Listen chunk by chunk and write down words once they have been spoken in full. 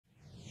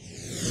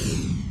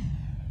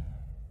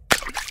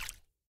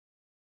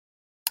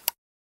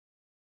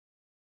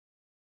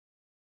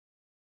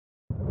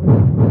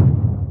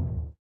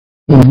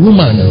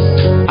woman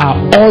are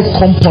all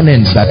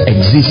components that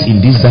exist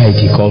in this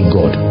deity called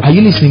God. Are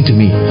you listening to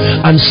me?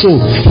 And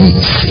so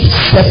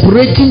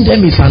separating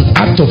them is an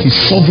act of his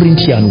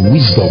sovereignty and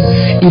wisdom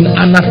in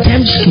an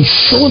attempt to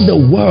show the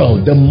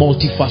world the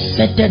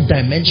multifaceted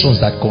dimensions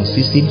that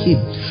consist in him.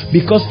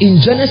 Because in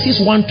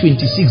Genesis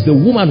 1:26, the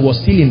woman was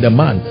still in the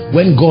man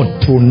when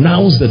God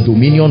pronounced the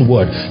dominion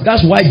word.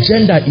 That's why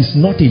gender is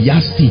not a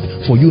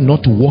yardstick for you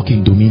not to walk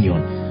in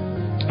dominion.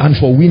 And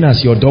for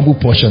winners, your double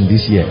portion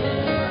this year.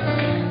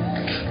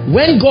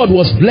 When God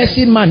was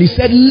blessing man, he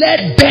said,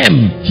 let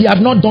them. He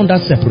had not done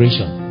that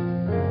separation.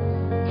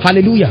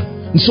 Hallelujah.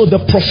 And so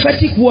the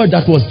prophetic word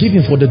that was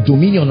given for the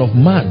dominion of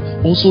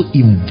man also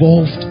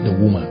involved the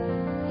woman.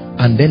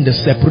 And then the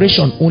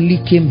separation only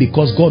came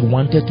because God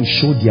wanted to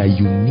show their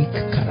unique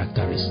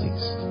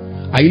characteristics.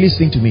 Are you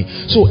listening to me?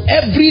 So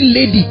every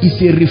lady is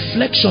a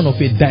reflection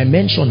of a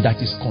dimension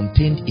that is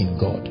contained in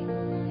God.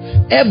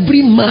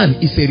 Every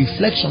man is a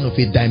reflection of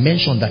a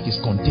dimension that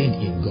is contained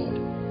in God.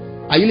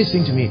 Are you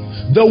listening to me?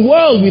 The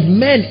world with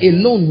men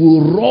alone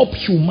will rob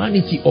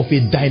humanity of a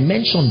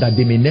dimension that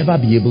they may never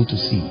be able to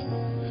see.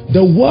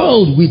 The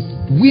world with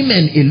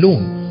women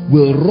alone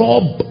will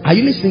rob. Are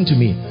you listening to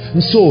me?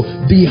 And so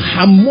the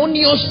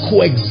harmonious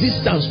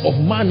coexistence of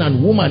man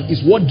and woman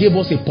is what gave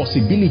us a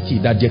possibility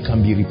that there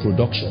can be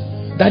reproduction.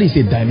 That is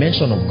a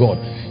dimension of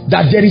God.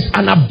 That there is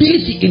an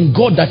ability in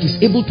God that is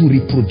able to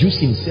reproduce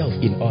himself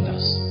in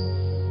others.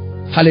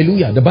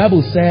 Hallelujah. The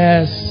Bible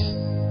says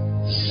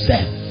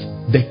Seth,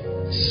 the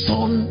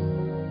son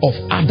of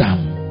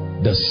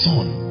Adam, the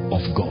son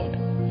of God.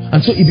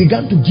 And so he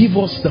began to give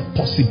us the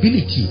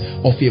possibility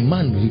of a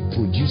man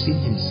reproducing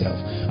himself.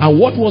 And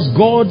what was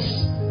God's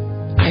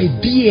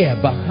idea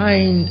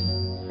behind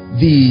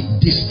the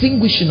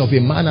distinguishing of a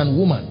man and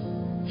woman?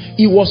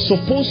 He was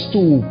supposed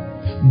to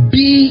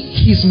be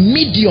his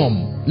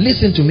medium.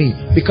 Listen to me,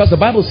 because the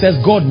Bible says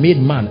God made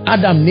man.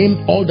 Adam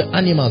named all the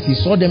animals. He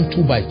saw them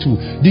 2 by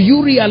 2. Do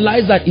you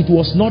realize that it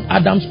was not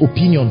Adam's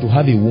opinion to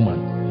have a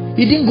woman?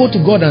 He didn't go to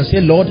God and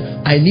say, Lord,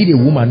 I need a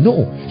woman.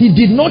 No, he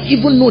did not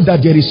even know that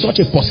there is such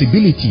a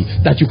possibility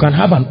that you can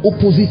have an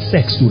opposite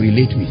sex to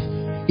relate with.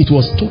 It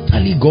was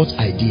totally God's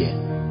idea.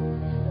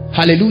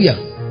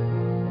 Hallelujah.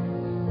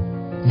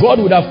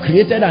 God would have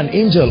created an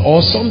angel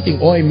or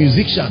something, or a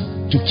musician,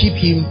 to keep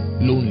him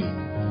lonely.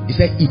 He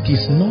said, it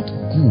is not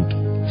good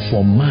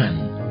for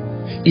man.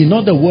 In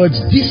other words,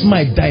 this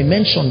my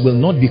dimension will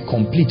not be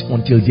complete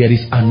until there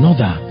is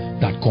another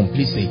that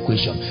completes the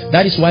equation.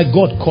 That is why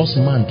God caused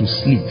man to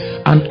sleep.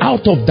 And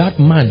out of that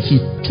man, he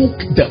took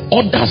the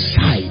other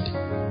side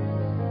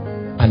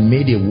and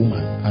made a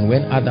woman. And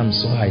when Adam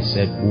saw her, he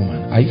said,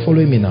 woman. Are you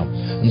following me now?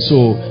 And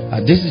so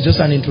this is just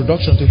an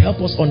introduction to help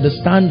us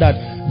understand that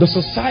the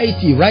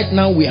society right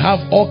now, we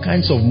have all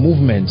kinds of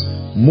movements.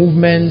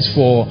 Movements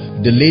for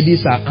the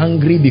ladies are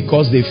angry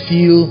because they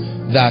feel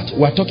that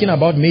we're talking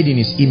about made in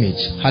his image.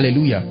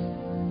 Hallelujah.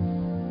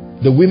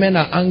 The women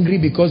are angry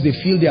because they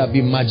feel they have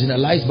been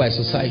marginalized by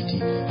society.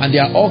 And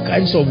there are all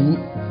kinds of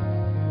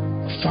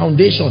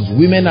foundations.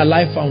 Women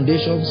Alive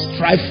foundations,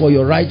 Strive for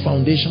Your Right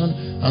foundation,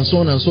 and so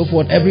on and so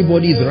forth.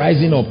 Everybody is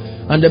rising up.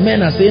 And the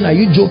men are saying, are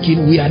you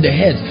joking? We are the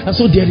heads. And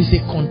so there is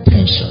a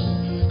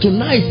contention.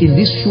 Tonight in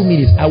these few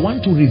minutes, I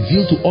want to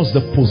reveal to us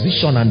the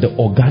position and the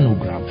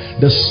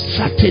organogram, the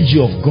strategy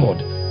of God,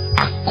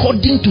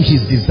 according to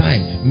his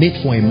design, made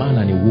for a man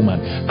and a woman.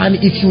 And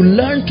if you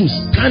learn to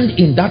stand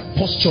in that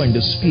posture in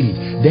the spirit,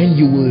 then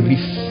you will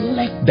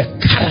reflect the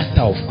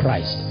character of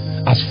Christ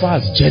as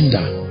far as gender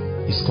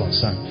is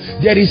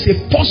concerned. There is a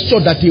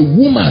posture that a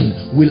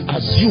woman will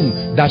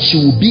assume that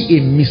she will be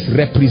a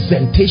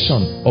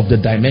misrepresentation of the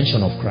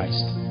dimension of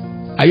Christ.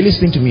 Are you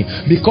listening to me?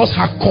 Because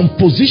her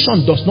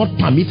composition does not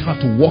permit her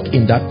to walk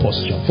in that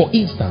posture. For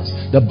instance,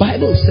 the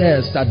Bible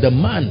says that the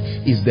man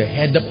is the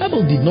head. The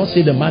Bible did not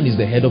say the man is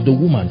the head of the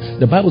woman.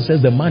 The Bible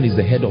says the man is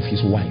the head of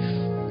his wife.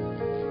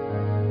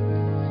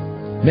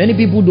 Many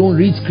people don't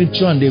read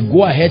scripture and they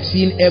go ahead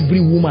seeing every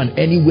woman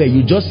anywhere.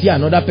 You just see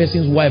another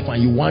person's wife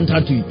and you want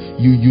her to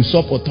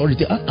usurp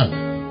authority.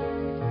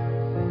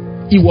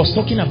 He was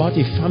talking about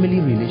a family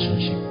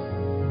relationship.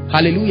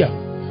 Hallelujah.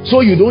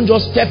 So you don't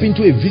just step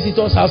into a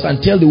visitor's house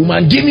and tell the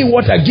woman, give me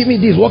water, give me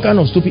this. What kind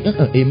of stupid?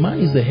 A man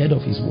is the head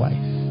of his wife.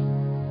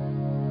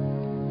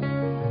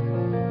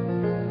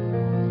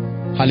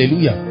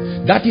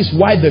 Hallelujah. That is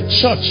why the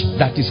church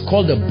that is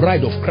called the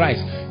bride of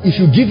Christ, if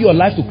you give your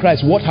life to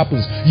Christ, what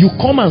happens? You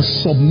come and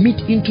submit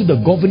into the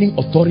governing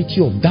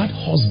authority of that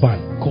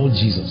husband called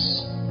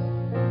Jesus.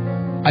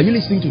 Are you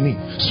listening to me?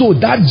 So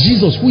that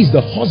Jesus, who is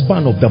the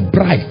husband of the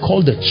bride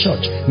called the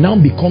church, now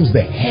becomes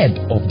the head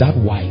of that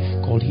wife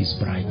called his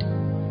bride.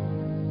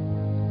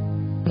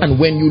 And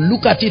when you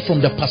look at it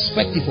from the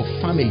perspective of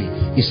family,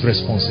 it's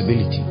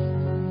responsibility.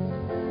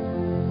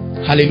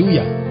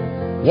 Hallelujah.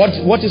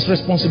 What is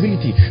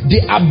responsibility?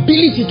 The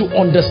ability to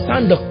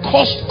understand the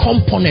cost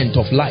component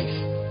of life.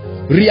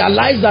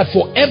 Realize that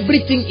for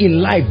everything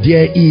in life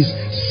there is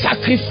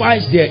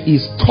sacrifice, there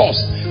is cost,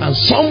 and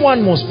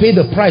someone must pay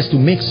the price to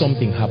make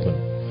something happen.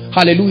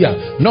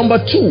 Hallelujah. Number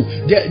two,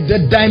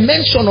 the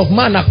dimension of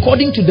man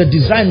according to the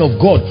design of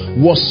God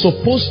was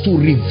supposed to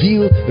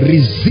reveal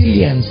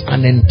resilience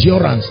and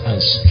endurance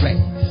and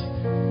strength.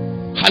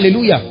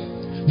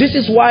 Hallelujah. This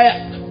is why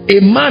a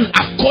man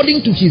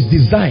according to his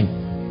design,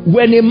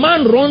 when a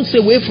man runs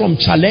away from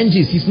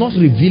challenges, he's not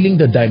revealing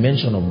the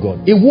dimension of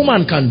God. A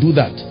woman can do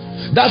that.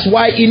 That's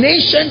why in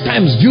ancient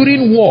times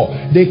during war,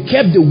 they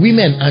kept the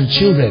women and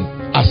children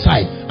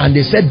aside, and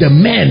they said the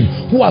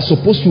men who are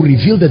supposed to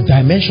reveal the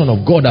dimension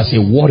of God as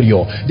a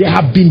warrior, they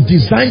have been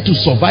designed to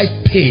survive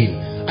pain.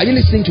 Are you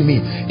listening to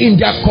me? In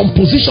their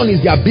composition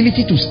is the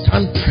ability to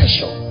stand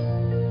pressure.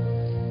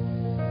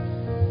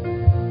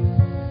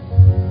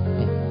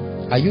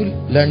 Are you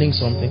learning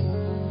something?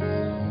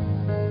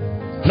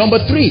 Number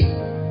three,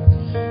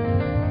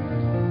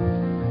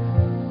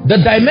 the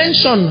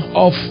dimension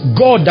of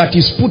God that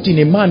is put in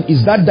a man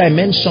is that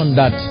dimension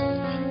that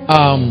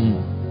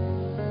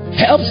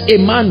helps a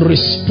man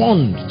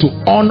respond to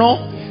honor,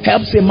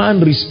 helps a man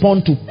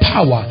respond to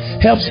power,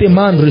 helps a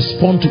man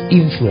respond to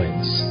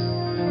influence.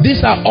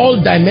 These are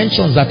all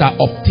dimensions that are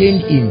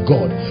obtained in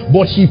God,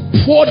 but he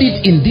poured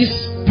it in this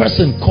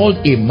person called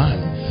a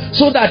man,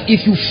 so that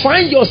if you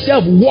find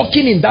yourself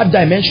walking in that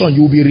dimension,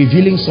 you will be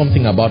revealing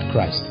something about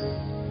Christ.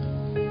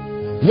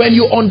 When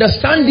you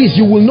understand this,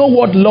 you will know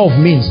what love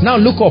means. Now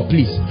look up,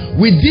 please.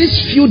 With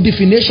these few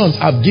definitions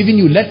I've given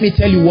you, let me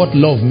tell you what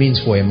love means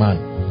for a man.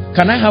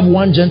 Can I have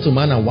one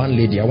gentleman and one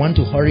lady? I want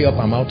to hurry up,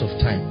 I'm out of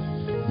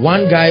time.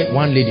 One guy,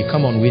 one lady.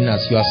 Come on,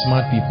 winners, you are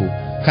smart people.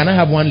 Can I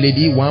have one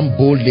lady, one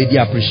bold lady?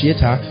 Appreciate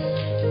her.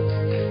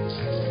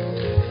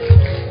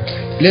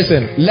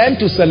 Listen, learn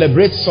to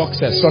celebrate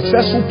success.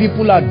 Successful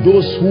people are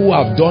those who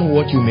have done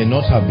what you may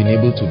not have been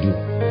able to do.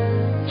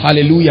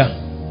 Hallelujah.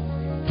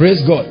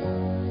 Praise God.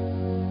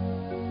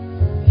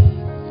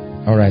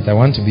 All right, I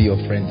want to be your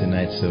friend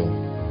tonight, so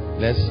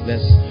let's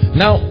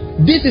now,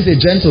 this is a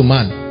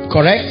gentleman,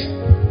 correct?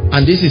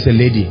 And this is a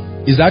lady.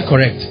 Is that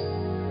correct?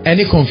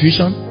 Any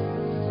confusion?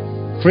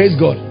 Praise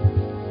God.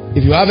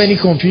 If you have any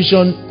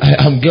confusion,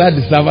 I'm glad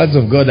the servants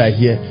of God are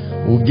here.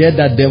 We'll get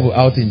that devil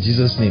out in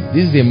Jesus' name.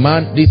 This is a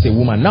man, this is a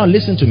woman. Now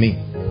listen to me.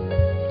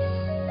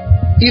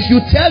 If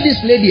you tell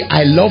this lady,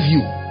 I love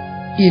you,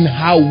 in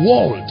her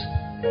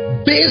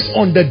world, based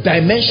on the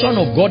dimension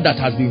of God that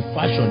has been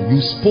fashioned, you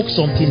spoke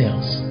something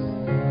else.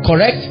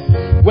 Correct?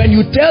 When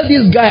you tell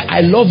this guy,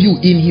 I love you,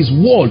 in his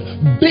world,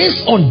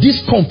 based on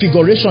this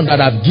configuration that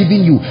I've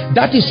given you,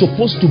 that is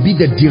supposed to be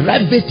the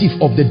derivative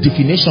of the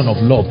definition of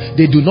love.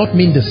 They do not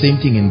mean the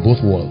same thing in both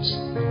worlds.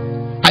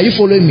 Are you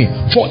following me?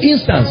 For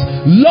instance,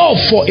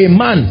 love for a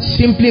man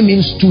simply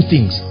means two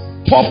things: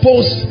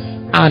 purpose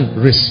and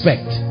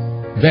respect.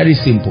 Very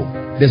simple.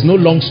 There's no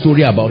long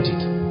story about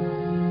it.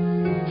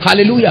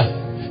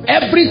 Hallelujah.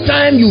 Every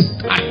time you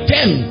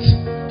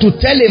attempt to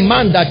tell a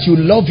man that you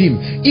love him,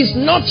 is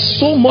not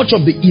so much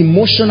of the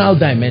emotional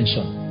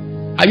dimension.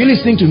 Are you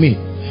listening to me?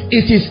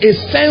 It is a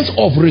sense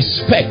of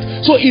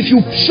respect. So if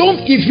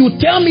you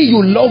tell me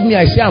you love me,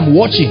 I say I'm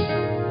watching.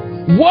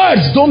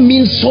 Words don't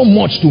mean so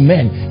much to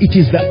men. It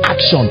is the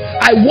action.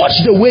 I watch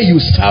the way you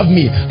serve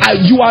me.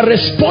 You are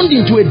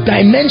responding to a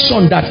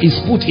dimension that is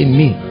put in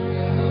me.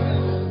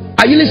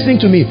 Are you listening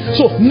to me?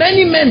 So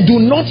many men do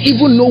not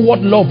even know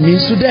what love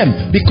means to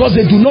them, because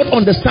they do not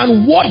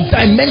understand what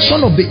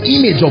dimension of the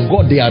image of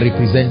God they are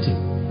representing.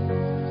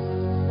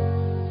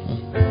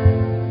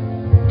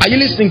 Are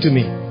you listening to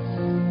me?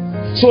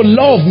 So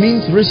love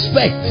means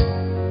respect,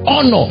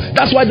 honor.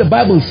 That's why the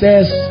Bible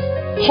says,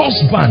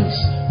 husbands,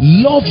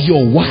 love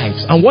your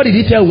wives. And what did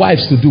he tell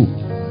wives to do?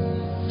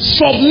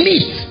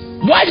 Submit.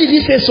 Why did he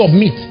say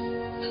submit?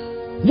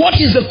 What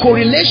is the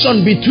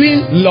correlation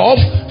between love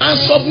and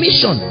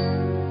submission?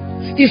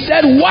 He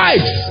said,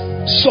 wives,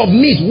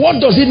 submit.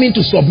 What does it mean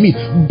to submit?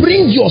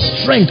 Bring your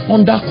strength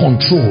under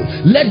control.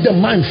 Let the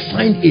man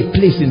find a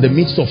place in the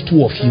midst of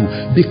two of you,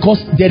 because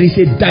there is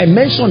a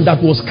dimension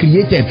that was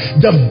created.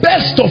 The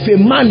best of a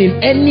man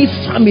in any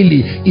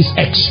family is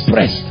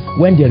expressed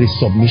when there is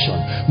submission.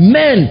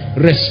 Men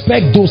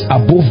respect those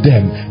above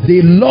them.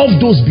 They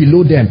love those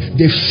below them.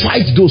 They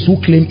fight those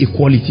who claim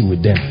equality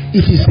with them.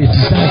 It is a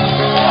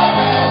desire.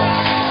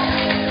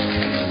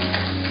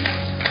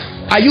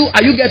 Are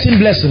you getting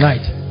blessed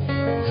tonight?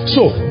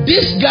 So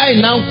this guy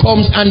now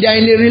comes and they are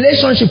in a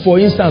relationship,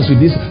 for instance, with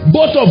this.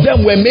 Both of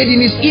them were made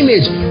in his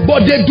image,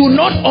 but they do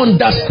not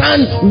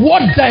understand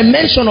what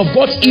dimension of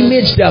God's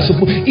image they are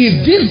supposed.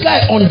 If this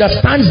guy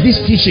understands this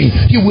teaching,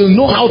 he will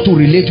know how to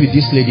relate with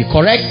this lady.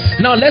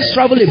 Correct? Now let's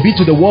travel a bit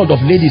to the world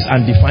of ladies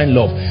and define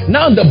love.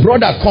 Now the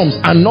brother comes,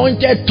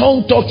 anointed,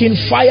 tongue-talking,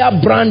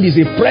 firebrand, is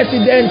a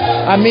president.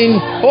 I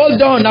mean, hold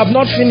on, I've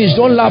not finished.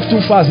 Don't laugh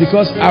too fast,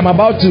 because I'm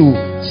about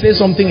to say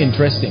something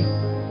interesting.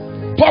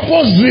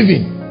 Purpose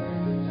driven.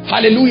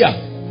 Hallelujah.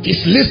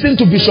 He's listened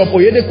to Bishop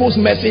Oyedepo's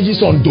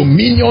messages on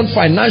dominion,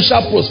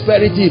 financial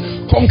prosperity,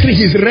 concrete.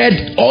 He's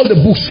read all the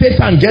books,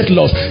 Satan Get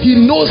Lost. He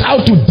knows how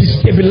to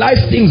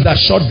destabilize things that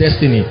short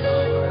destiny.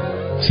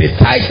 He's a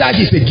tither,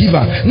 he's a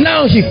giver.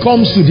 Now he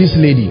comes to this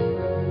lady.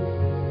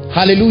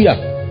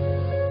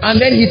 Hallelujah. And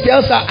then he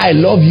tells her, I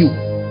love you.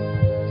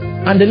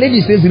 And the lady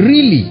says,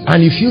 really?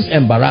 And he feels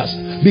embarrassed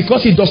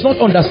because he does not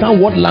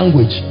understand what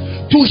language.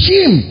 To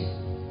him,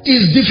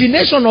 his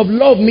definition of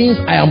love means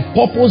I am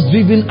purpose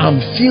driven,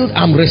 I'm filled,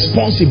 I'm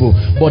responsible.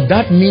 But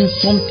that means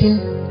something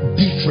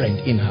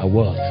different in her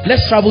world.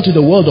 Let's travel to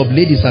the world of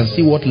ladies and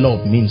see what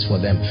love means for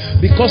them.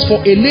 Because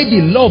for a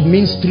lady, love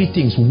means three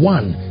things.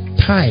 1,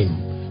 time.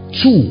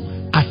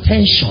 2,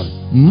 attention.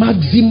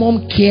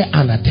 Maximum care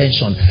and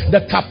attention.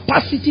 The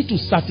capacity to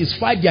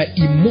satisfy their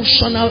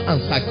emotional and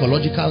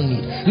psychological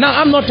need. Now,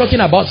 I'm not talking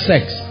about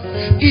sex.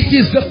 It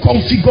is the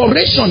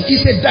configuration,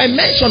 it's a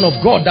dimension of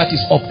God that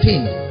is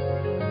obtained.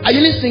 Are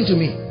you listening to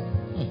me?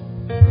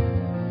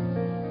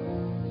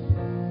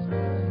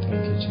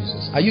 Thank you,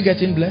 Jesus. Are you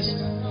getting blessed?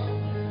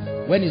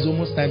 When it's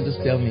almost time,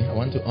 just tell me. I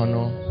want to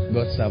honor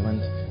God's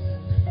servant.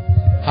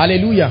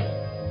 Hallelujah.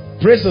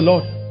 Praise the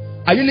Lord.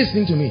 Are you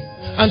listening to me?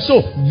 And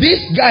so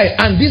this guy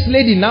and this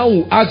lady now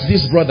will ask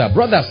this brother,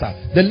 sir,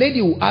 the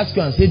lady will ask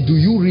you and say, do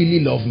you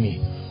really love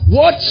me?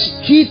 What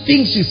he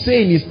thinks she's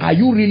saying is, are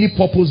you really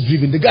purpose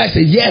driven? The guy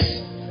says, yes.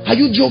 Are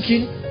you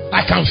joking?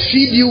 I can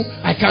feed you.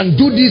 I can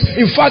do this.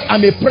 In fact,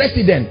 I'm a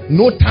president.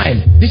 No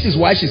time. This is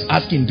why she's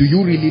asking, do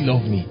you really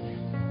love me?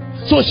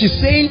 So she's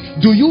saying,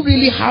 do you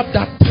really have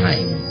that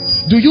time?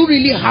 Do you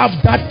really have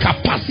that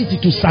capacity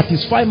to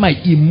satisfy my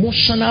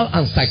emotional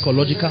and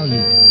psychological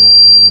need?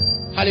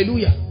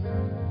 Hallelujah.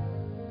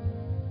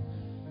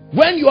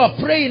 When you are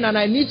praying and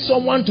I need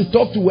someone to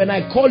talk to, when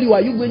I call you,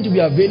 are you going to be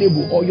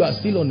available or you are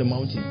still on the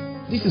mountain?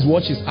 This is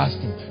what she's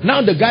asking.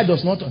 Now the guy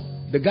does not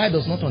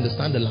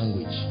understand the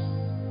language.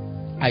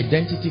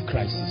 Identity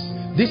crisis.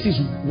 This is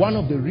one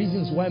of the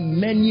reasons why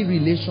many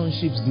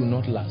relationships do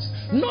not last.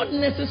 Not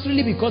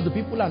necessarily because the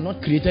people are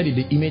not created in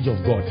the image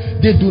of God.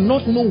 They do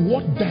not know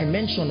what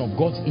dimension of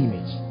God's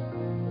image.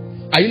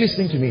 Are you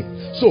listening to me?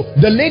 So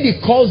the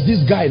lady calls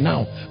this guy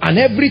now, and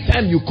every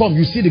time you come,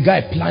 you see the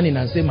guy planning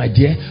and say, my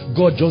dear,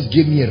 God just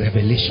gave me a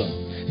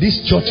revelation.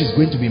 This church is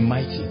going to be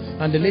mighty.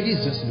 And the lady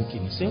is just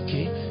looking and say,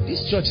 okay,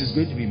 this church is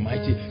going to be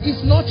mighty.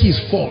 It's not his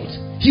fault.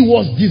 He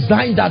was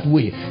designed that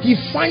way. He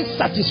finds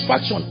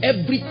satisfaction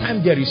every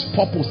time there is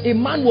purpose. A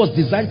man was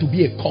designed to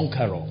be a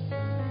conqueror.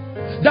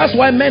 That's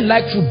why men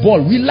like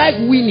football. We like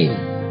winning.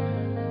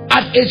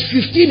 At age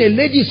 15, a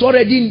lady is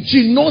already,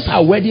 she knows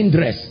her wedding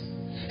dress.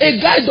 A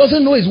guy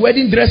doesn't know his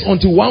wedding dress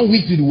until 1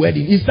 week to the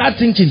wedding. He starts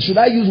thinking, should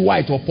I use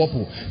white or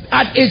purple?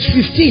 At age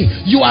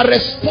 15, you are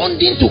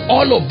responding to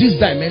all of these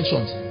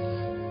dimensions.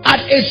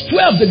 At age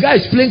 12, the guy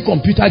is playing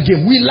computer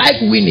game. We like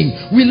winning.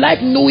 We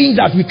like knowing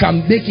that we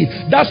can make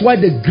it. That's why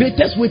the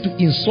greatest way to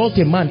insult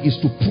a man is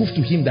to prove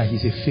to him that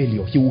he's a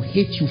failure. He will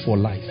hate you for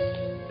life.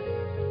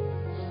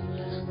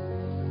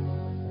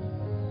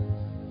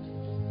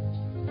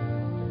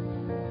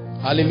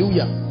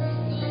 Hallelujah.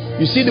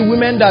 You see the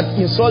women that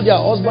insult their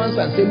husbands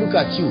and say, look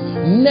at you.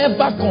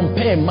 Never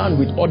compare a man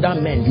with other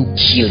men. You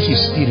kill his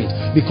spirit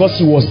because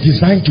he was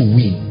designed to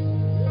win.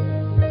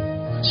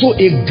 So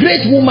a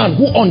great woman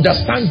who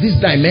understands this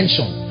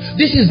dimension.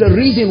 This is the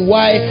reason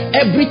why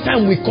every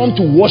time we come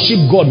to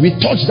worship God, we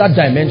touch that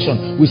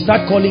dimension. We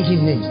start calling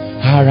him names.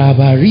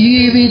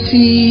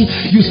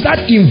 You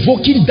start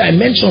invoking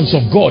dimensions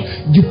of God.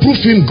 You prove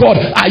to him,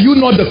 God, are you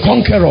not the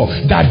conqueror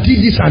that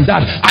did this and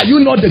that? Are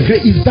you not the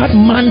great? Is that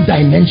man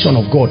dimension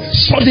of God?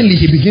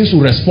 Suddenly he begins to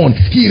respond.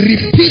 He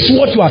repeats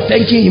what you are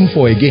thanking him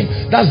for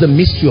again. That's the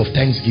mystery of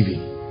thanksgiving.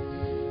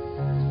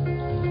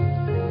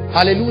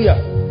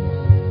 Hallelujah.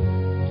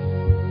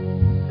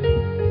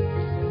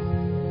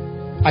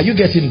 Are you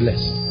getting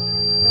blessed?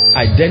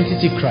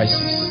 Identity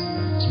crisis.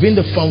 It's been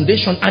the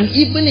foundation, and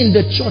even in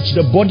the church,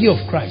 the body of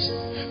Christ.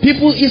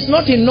 People, it's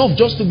not enough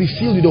just to be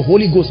filled with the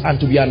Holy Ghost and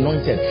to be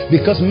anointed,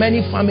 because many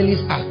families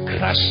are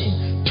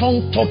crashing.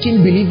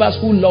 Tongue-talking believers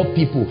who love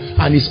people,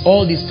 and it's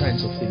all these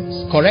kinds of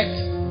things. Correct?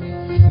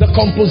 The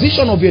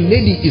composition of a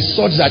lady is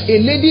such that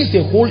a lady is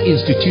a whole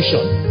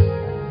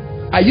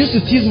institution. I used to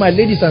tease my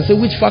ladies and say,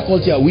 which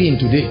faculty are we in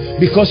today?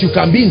 Because you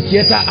can be in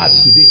theater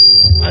arts today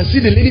and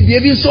see the lady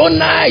behaving so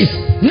nice.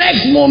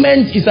 Next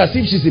moment, it's as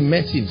if she's in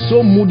medicine.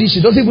 So moody,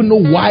 she doesn't even know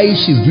why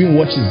she's doing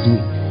what she's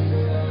doing.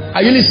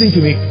 Are you listening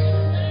to me?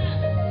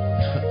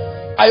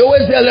 I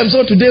always tell them,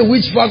 so today,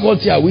 which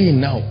faculty are we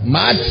in now?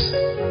 Maths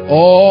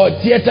or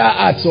theater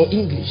arts or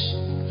English?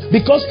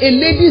 Because a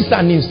lady is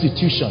an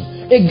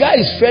institution. A guy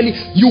is fairly...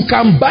 You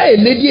can buy a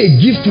lady a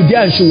gift today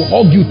and she will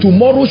hug you.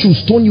 Tomorrow she will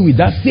stone you with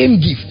that same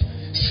gift.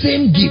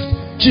 Same gift.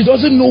 She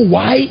doesn't know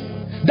why.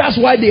 That's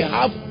why they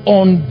have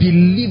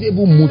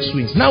unbelievable mood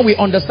swings. Now we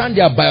understand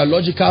their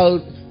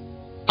biological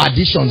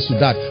additions to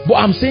that. But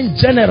I'm saying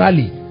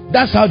generally,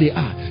 that's how they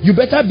are. You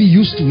better be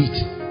used to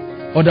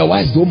it.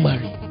 Otherwise, don't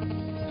marry.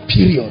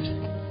 Period.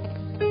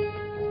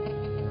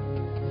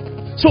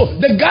 So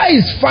the guy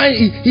is fine.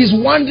 He's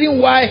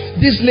wondering why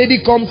this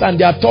lady comes and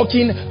they are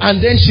talking,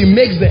 and then she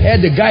makes the hair.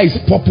 The guy is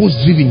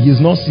purpose driven. He's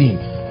not seeing.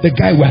 The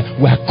guy,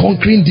 we're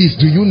conquering this.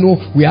 Do you know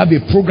we have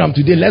a program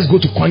today? Let's go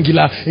to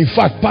Kwangila. In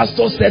fact,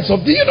 pastor said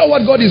something. Do you know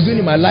what God is doing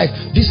in my life?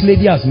 This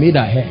lady has made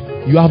her hair.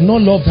 You have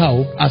not loved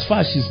her as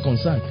far as she's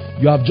concerned.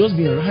 You have just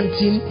been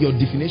ranting your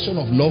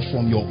definition of love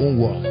from your own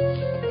world.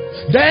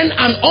 Then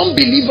an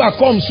unbeliever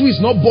comes who is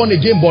not born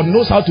again but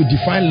knows how to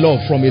define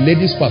love from a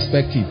lady's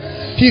perspective.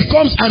 He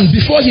comes and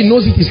before he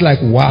knows it, it's like,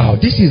 wow,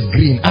 this is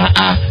green.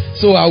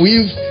 So are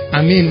we,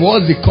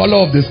 what's the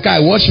color of the sky?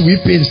 What should we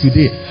paint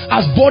today?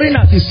 As boring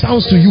as it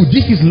sounds to you,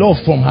 this is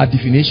love from her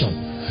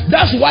definition.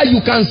 That's why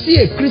you can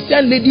see a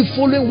Christian lady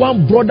following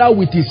one brother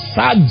with his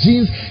sag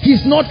jeans.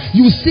 He's not,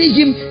 you see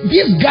him,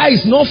 this guy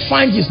is not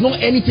fine, he's not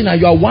anything, and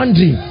you are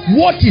wondering,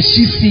 what is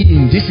she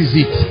seeing? This is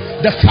it.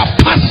 The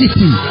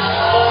capacity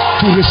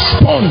to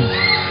respond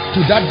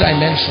to that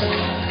dimension.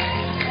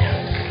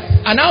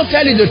 And I'll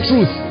tell you the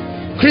truth.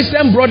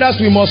 Christian brothers,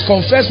 we must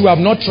confess we have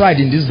not tried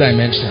in this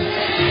dimension.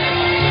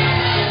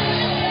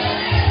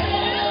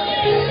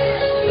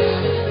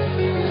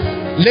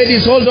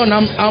 Ladies, hold on.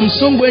 I'm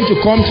soon going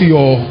to come to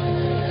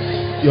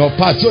your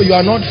part. So you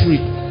are not free.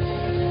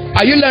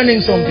 Are you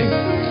learning something?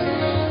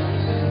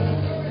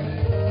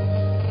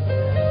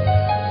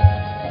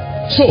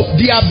 So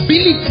the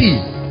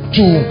ability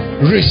to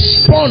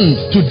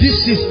respond to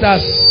these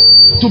sisters,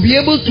 to be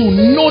able to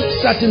note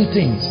certain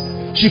things.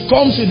 She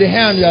comes with the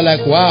hair and you're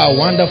like, wow,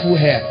 wonderful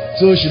hair.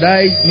 So should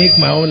I make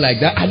my own like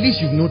that? At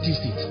least you've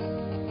noticed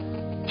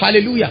it.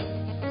 Hallelujah.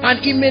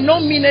 And it may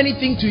not mean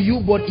anything to you,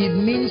 but it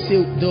means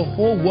the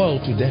whole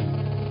world to them.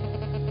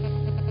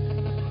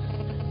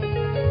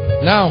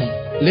 Now,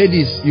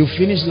 ladies, you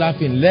finish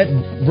laughing.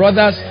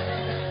 Brothers,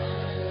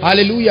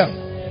 hallelujah.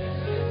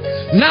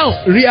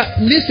 Now,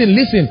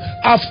 listen.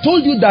 I've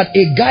told you that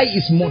a guy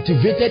is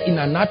motivated in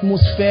an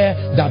atmosphere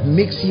that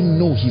makes him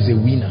know he's a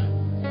winner.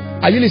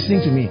 Are you listening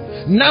to me?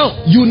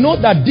 Now, you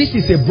know that this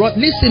is a broad.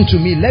 Listen to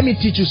me. Let me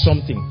teach you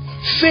something.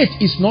 Faith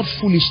is not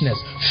foolishness.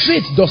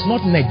 Faith does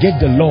not negate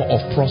the law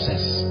of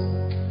process.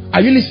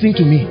 Are you listening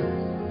to me?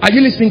 Are you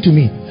listening to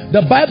me?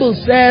 The Bible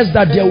says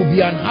that there will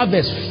be an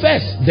harvest.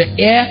 First, the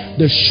ear,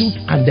 the shoot,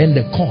 and then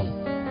the corn.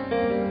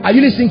 Are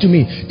you listening to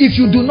me? If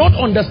you do not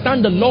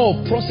understand the law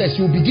of process,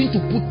 you begin to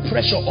put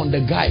pressure on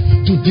the guy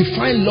to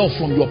define love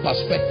from your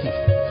perspective.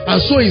 And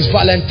so it's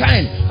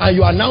Valentine, and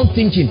you are now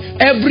thinking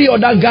every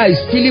other guy is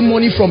stealing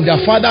money from their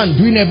father and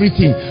doing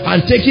everything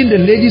and taking the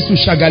ladies to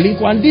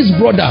Shagalinko. And this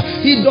brother,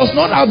 he does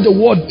not have the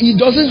word, he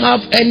doesn't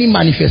have any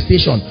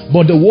manifestation,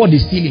 but the word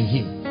is still in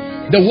him.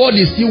 The word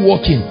is still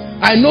working.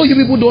 I know you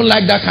people don't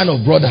like that kind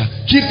of brother.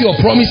 Keep your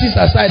promises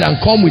aside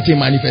and come with a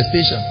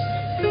manifestation.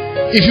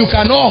 If you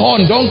cannot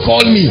horn, don't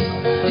call me.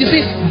 You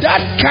see,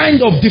 that kind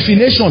of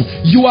definition,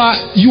 you are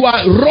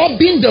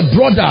robbing the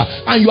brother,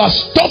 and you are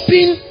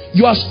stopping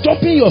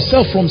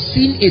yourself from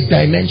seeing a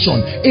dimension.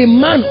 A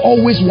man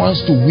always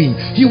wants to win.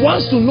 He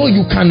wants to know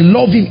you can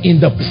love him in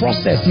the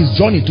process, his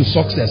journey to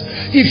success.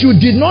 If you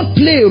did not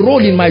play a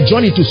role in my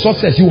journey to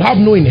success, you have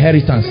no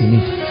inheritance in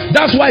it.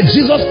 That's why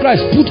Jesus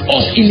Christ put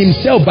us in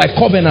himself by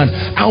covenant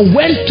and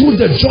went through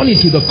the journey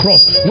to the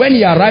cross. When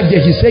he arrived there,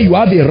 he said, you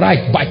have a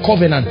right by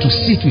covenant to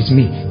sit with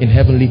me in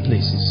heavenly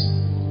places.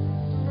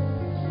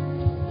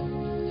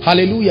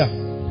 Hallelujah.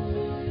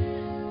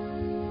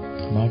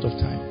 I'm out of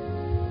time.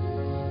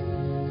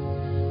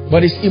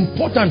 But it's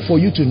important for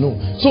you to know.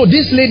 So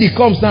this lady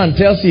comes now and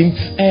tells him,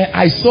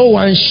 I saw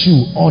one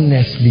shoe,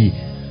 honestly.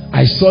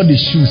 I saw the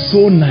shoe,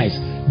 so nice.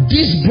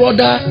 This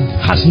brother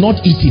has not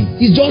eaten.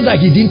 It's just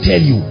like he didn't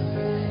tell you.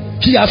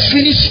 He has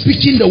finished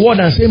speaking the word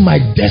and saying, my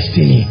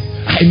destiny.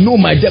 I know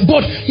my destiny.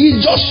 But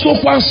he just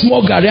soaked one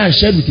small garri and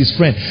shared with his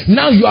friend.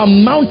 Now you are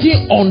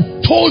mounting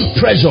untold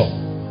pressure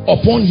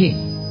upon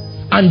him.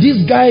 And this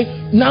guy,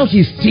 now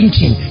he's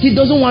thinking. He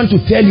doesn't want to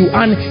tell you.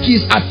 And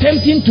he's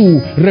attempting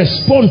to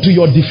respond to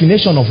your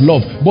definition of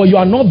love. But you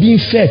are not being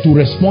fair to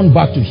respond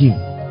back to him.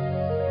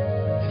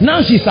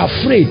 Now she's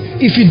afraid.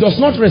 If he does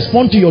not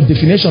respond to your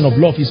definition of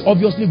love, he's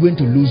obviously going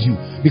to lose you.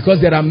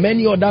 Because there are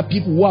many other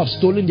people who have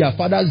stolen their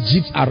father's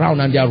jeeps around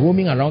and they are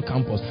roaming around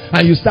campus.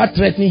 And you start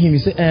threatening him. You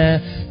say,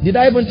 did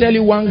I even tell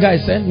you one guy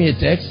sent me a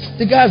text?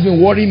 The guy has been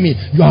worrying me.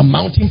 You are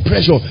mounting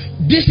pressure.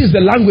 This is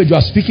the language you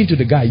are speaking to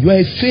the guy. You are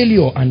a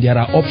failure and there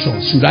are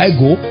options. Should I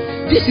go?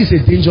 This is a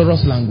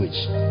dangerous language.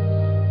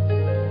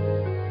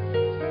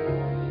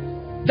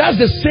 That's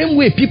the same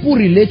way people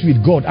relate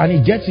with God and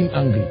it gets him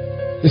angry.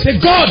 They say,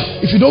 God,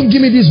 if you don't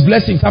give me these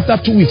blessings, after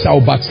 2 weeks, I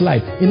will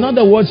backslide. In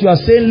other words, you are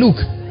saying, look,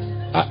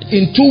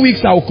 in 2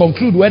 weeks, I will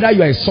conclude whether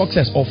you are a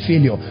success or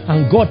failure.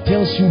 And God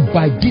tells you,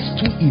 by these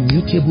two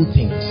immutable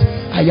things,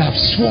 I have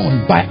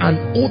sworn by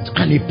an oath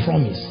and a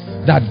promise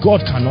that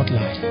God cannot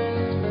lie.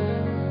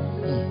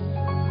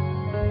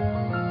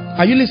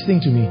 Are you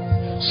listening to me?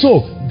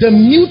 So, the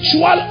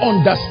mutual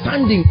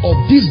understanding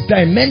of these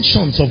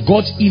dimensions of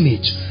God's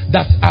image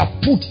that are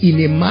put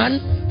in a man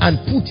and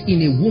put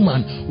in a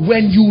woman,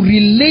 when you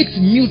relate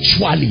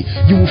mutually,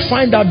 you will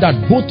find out that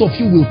both of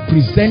you will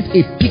present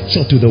a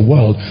picture to the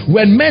world.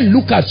 When men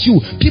look at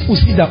you, people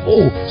see that,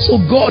 oh, so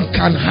God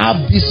can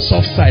have this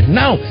soft side.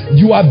 Now,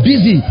 you are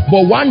busy,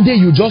 but one day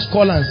you just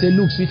call and say,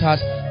 look, sweetheart,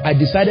 I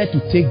decided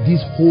to take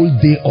this whole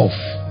day off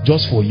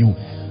just for you.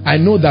 I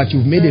know that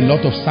you've made a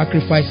lot of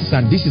sacrifices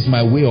and this is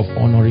my way of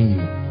honoring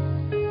you.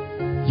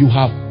 You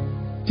have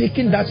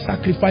taken that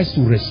sacrifice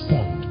to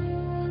respond.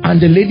 And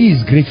the lady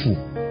is grateful.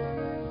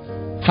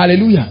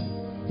 Hallelujah.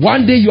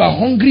 One day you are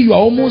hungry, you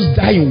are almost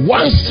dying.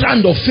 One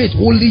strand of faith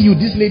holding you.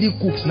 This lady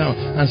cooks now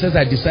and says,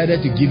 I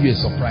decided to give you a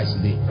surprise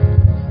today.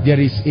 There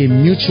is a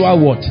mutual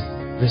what?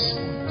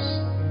 Response.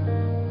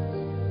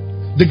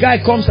 The guy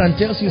comes and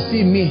tells you,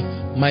 see me,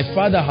 my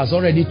father has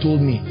already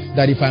told me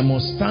that if I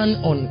must stand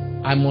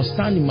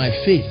in my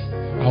faith,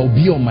 I will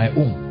be on my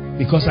own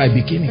because I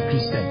became a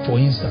Christian, for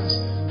instance.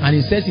 And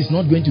he says he's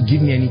not going to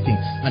give me anything.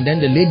 And then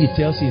the lady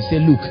tells you,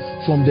 say, look,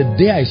 from the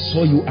day I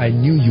saw you, I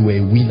knew you were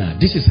a winner.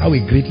 This is how a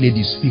great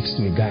lady speaks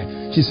to a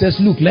guy. She says,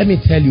 look, let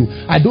me tell you,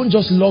 I don't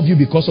just love you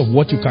because of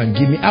what you can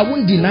give me. I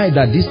won't deny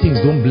that these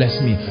things don't bless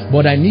me,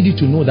 but I need you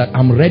to know that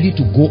I'm ready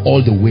to go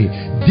all the way.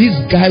 This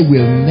guy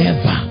will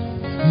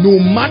never,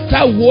 no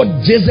matter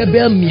what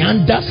Jezebel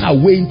meanders her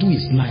way into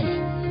his life.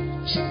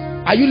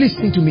 Are you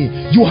listening to me?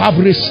 You have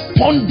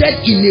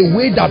responded in a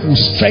way that will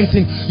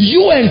strengthen.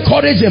 You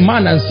encourage a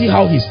man and see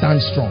how he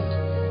stands strong.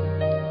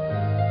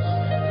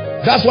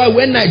 That's why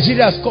when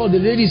Nigeria scored, the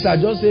ladies are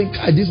just saying,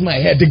 this is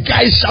my head. The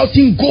guy is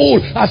shouting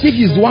goal as if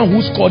he's the one who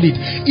scored it.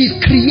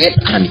 It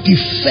creates an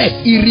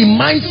effect. It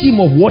reminds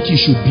him of what he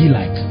should be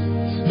like.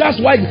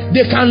 That's why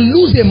they can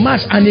lose a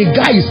match and a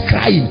guy is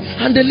crying.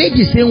 And the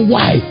lady is saying,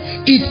 why?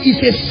 It is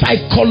a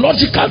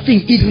psychological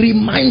thing. It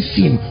reminds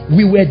him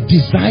we were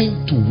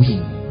designed to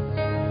win.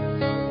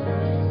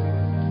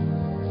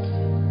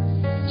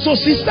 So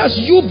sisters,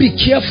 you be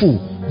careful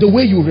the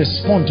way you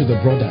respond to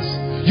the brothers.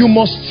 You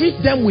must treat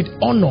them with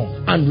honor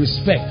and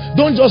respect.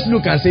 Don't just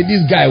look and say,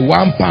 this guy,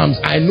 one palms,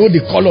 I know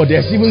the color,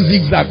 there's even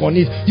zigzag on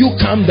it. You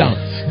calm down.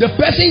 The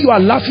person you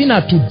are laughing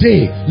at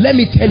today, let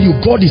me tell you,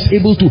 God is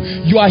able to.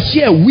 You are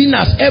here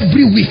winners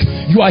every week.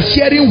 You are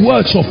hearing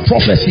words of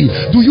prophecy.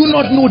 Do you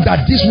not know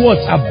that these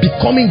words are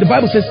becoming, the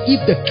Bible says,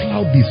 if the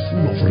cloud be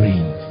full of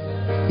rain,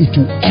 it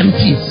will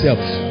empty itself.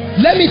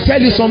 Let me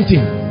tell you something.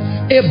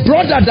 A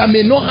brother that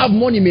may not have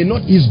money,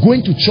 is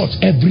going to church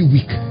every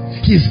week.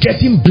 He's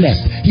getting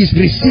blessed. He's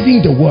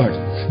receiving the word.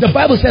 The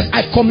Bible says,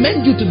 I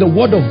commend you to the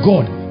word of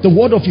God, the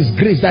word of his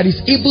grace that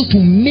is able to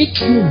make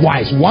you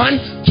wise.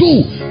 1,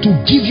 2, to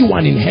give you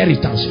an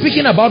inheritance.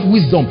 Speaking about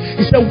wisdom,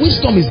 he said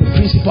wisdom is the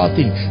principal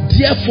thing.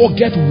 Therefore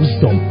get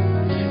wisdom.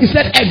 He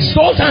said,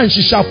 exalt her and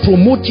she shall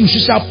promote you.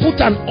 She shall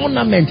put an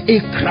ornament, a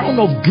crown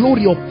of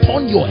glory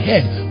upon your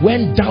head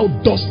when thou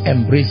dost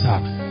embrace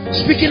her.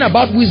 Speaking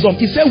about wisdom,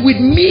 he said,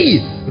 with me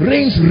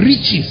reigns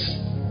riches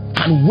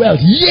and wealth,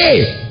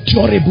 yea,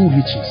 durable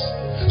riches.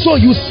 So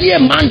you see a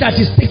man that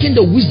is taking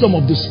the wisdom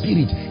of the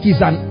Spirit, he's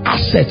an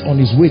asset on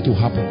his way to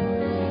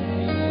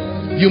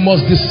happen. You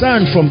must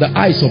discern from the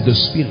eyes of the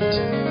Spirit.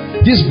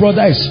 This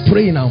brother is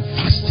praying and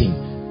fasting,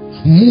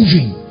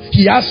 moving.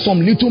 He has some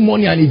little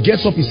money and he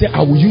gets up, he says,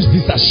 I will use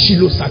this as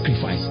Shiloh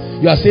sacrifice.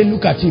 You are saying,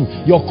 look at him,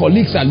 your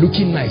colleagues are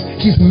looking nice.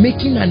 He's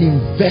making an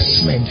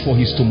investment for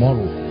his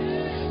tomorrow.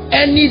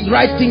 Any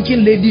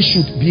right-thinking lady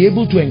should be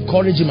able to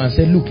encourage him and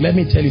say, look, let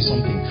me tell you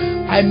something.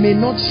 I may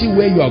not see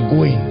where you are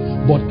going,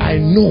 but I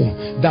know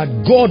that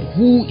God,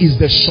 who is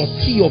the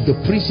surety of the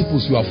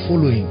principles you are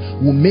following,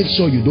 will make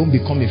sure you don't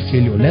become a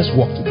failure. Let's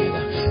work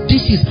together.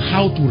 This is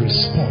how to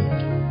respond.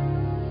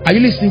 Are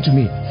you listening to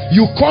me?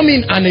 You come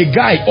in and a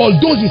guy,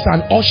 although he's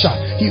an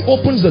usher, he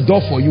opens the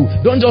door for you.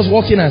 Don't just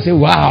walk in and say,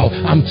 wow,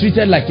 I'm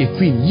treated like a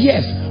queen.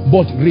 Yes,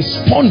 but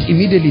respond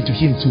immediately to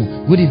him too.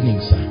 Good evening,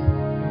 sir.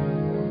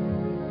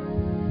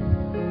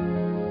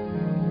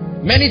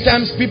 Many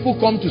times people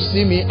come to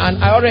see me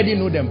and I already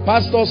know them.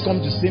 Pastors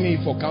come to see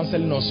me for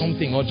counseling or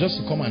something, or just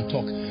to come and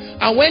talk.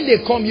 And when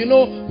they come, you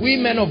know,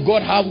 we men of God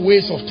have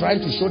ways of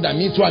trying to show that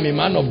me too, I'm a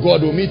man of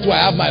God, or me too,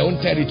 I have my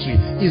own territory.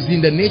 It's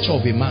in the nature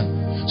of a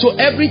man. So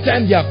every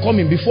time they are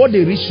coming, before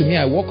they reach to me,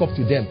 I walk up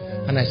to them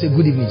and I say,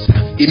 good evening,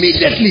 sir.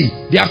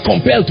 Immediately, they are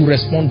compelled to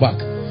respond back.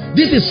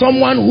 This is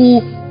someone who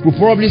will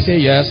probably say,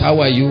 yes,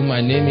 how are you? My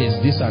name is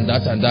this and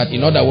that and that.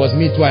 In other words,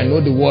 me too, I know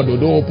the word, or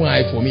don't open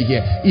eye for me here.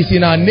 It's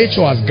in our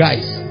nature as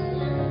guys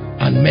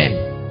and men.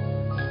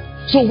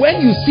 So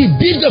when you see,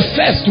 be the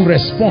first to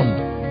respond.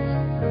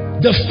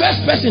 The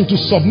first person to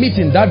submit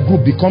in that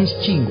group becomes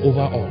king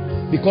over all,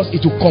 because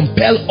it will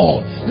compel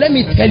all. Let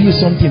me tell you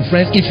something,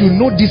 friends. If you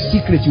know this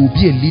secret, you will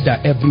be a leader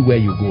everywhere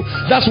you go.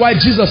 That's why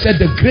Jesus said,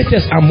 the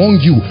greatest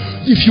among you.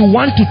 If you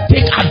want to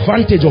take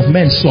advantage of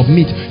men,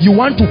 submit. You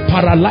want to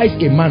paralyze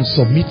a man,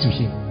 submit to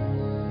him.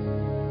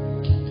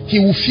 He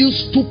will feel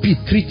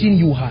stupid treating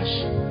you harsh.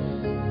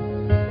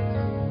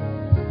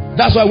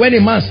 That's why when a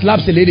man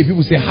slaps a lady,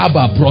 people say,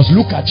 Haba, bros,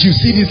 look at you,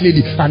 see this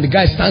lady. And the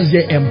guy stands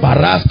there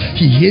embarrassed.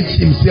 He hates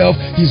himself.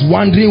 He's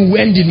wondering,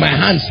 when did my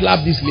hand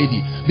slap this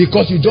lady?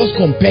 Because you just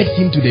compared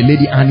him to the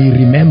lady and he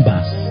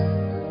remembers.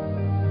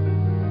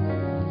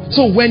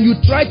 So when you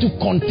try to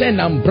contend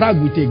and brag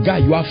with a guy,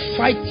 you are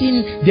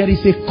fighting. There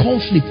is a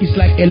conflict. It's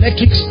like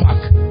electric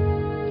spark.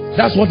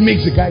 That's what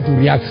makes the guy to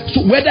react.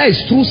 So whether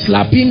it's through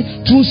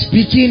slapping, through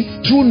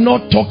speaking, through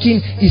not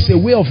talking, it's a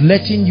way of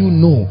letting you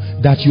know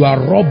that you are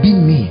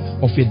robbing me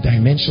of a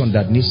dimension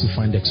that needs to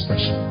find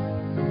expression.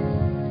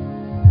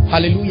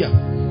 Hallelujah.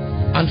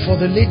 And for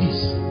the ladies,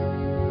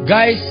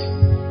 guys,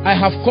 I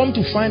have come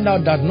to find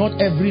out that not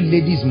every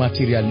lady is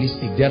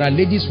materialistic. There are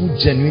ladies who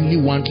genuinely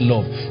want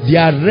love. They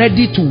are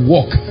ready to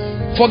work.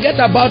 Forget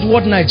about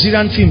what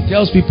Nigerian film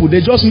tells people. They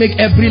just make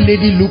every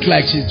lady look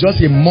like she's just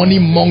a money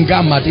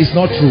monger. It's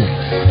not true.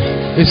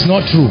 It's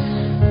not true.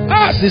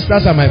 Ah,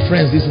 sisters are my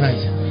friends this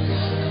night.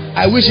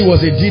 I wish it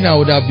was a dinner. I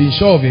would have been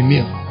sure of a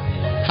meal.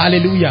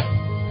 Hallelujah.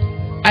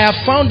 I have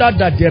found out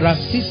that there are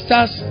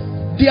sisters.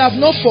 They have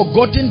not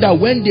forgotten that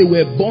when they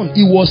were born,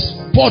 it was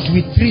pot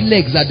with 3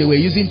 legs that they were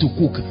using to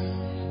cook.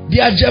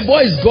 Their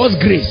jebo is God's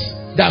grace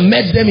that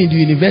met them in the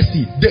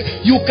university.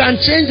 You can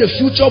change the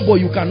future, but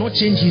you cannot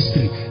change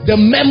history. The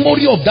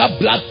memory of that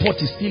black pot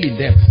is still in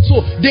them.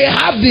 So they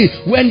have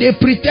when they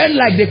pretend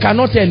like they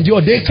cannot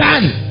endure, they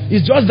can.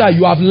 It's just that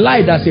you have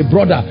lied as a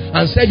brother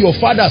and said your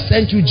father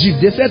sent you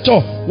jeep. They said,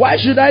 oh, why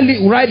should I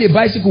ride a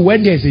bicycle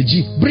when there is a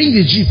jeep? Bring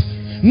the jeep.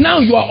 Now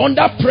you are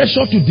under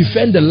pressure to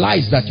defend the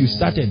lies that you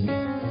started with.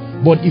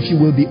 But if you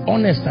will be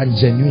honest and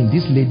genuine,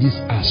 these ladies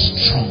are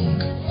strong.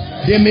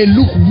 They may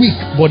look weak,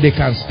 but they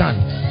can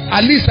stand.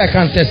 At least I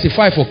can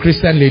testify for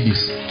Christian ladies.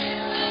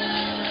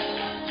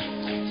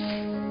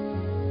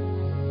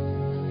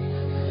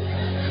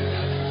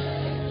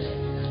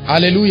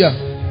 Hallelujah.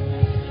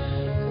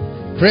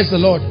 Praise the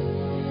Lord.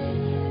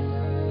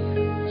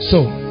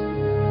 So,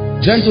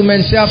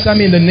 gentlemen, say after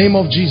me in the name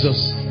of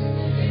Jesus.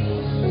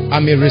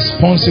 I'm a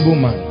responsible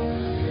man.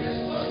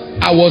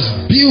 I was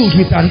built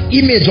with an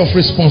image of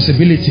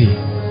responsibility.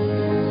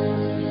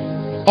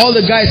 All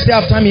the guys say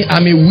after me,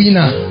 I'm a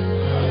winner.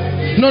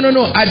 No.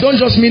 I don't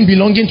just mean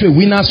belonging to a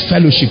winner's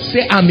fellowship.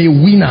 Say I'm a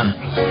winner.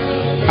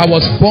 I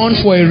was born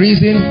for a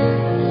reason.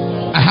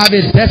 I have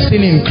a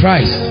destiny in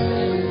Christ.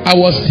 I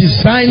was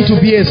designed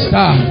to be a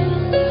star.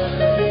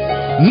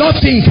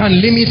 Nothing can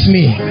limit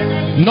me.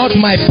 Not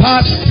my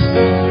past.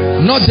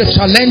 Not the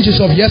challenges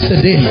of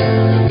yesterday.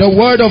 The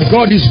word of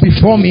God is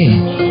before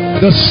me.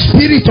 The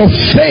spirit of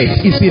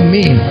faith is in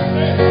me.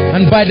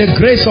 And by the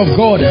grace of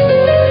God,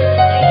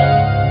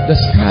 the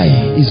sky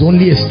is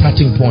only a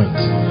starting point.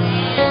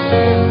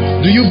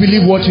 Do you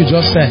believe what you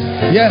just said?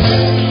 Yes.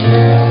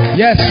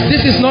 Yes.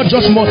 This is not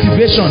just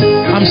motivation.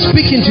 I'm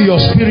speaking to your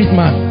spirit,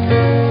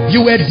 man.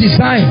 You were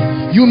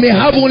designed. You may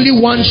have only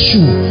one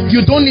shoe.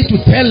 You don't need to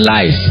tell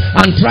lies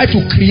and try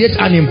to create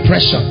an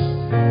impression.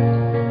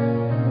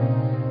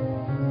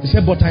 He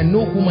said, but I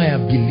know whom I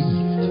have believed.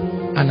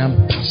 And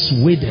I'm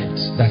persuaded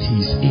that he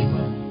is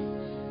able.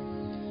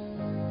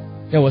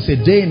 There was a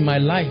day in my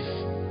life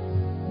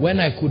when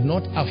I could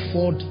not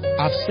afford,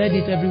 I've said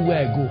it everywhere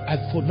I go, I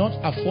could not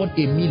afford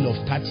a meal of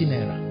 30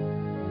 naira.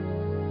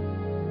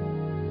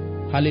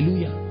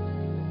 Hallelujah.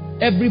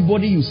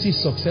 Everybody you see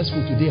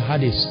successful today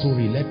had a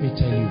story. Let me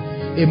tell you.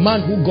 A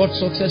man who got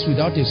success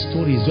without a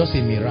story is just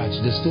a mirage.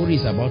 The story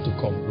is about to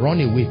come.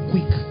 Run away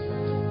quick.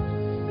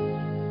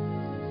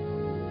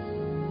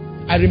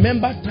 I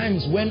remember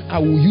times when I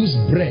will use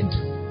bread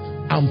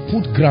and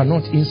put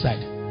granite inside.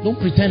 Don't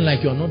pretend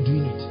like you're not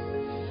doing it.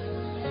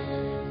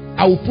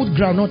 I will put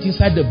granite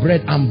inside the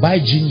bread and buy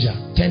ginger,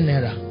 10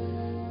 naira.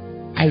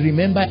 I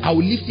remember I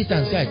will lift it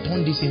and say, I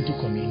turn this into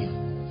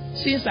communion.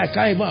 Since I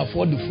can't even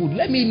afford the food,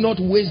 let me not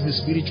waste the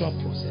spiritual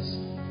process.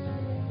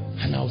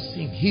 And I'll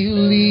sing,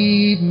 He'll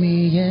lead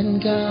me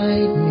and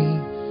guide me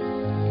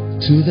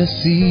to the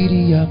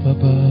city up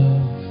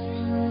above.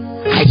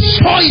 I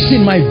saw it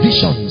in my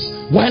visions.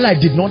 While I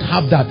did not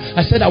have that,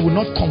 I said I will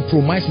not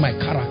compromise my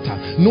character.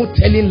 No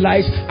telling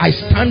lies. I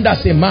stand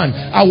as a man.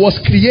 I was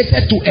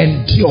created to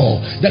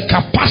endure. The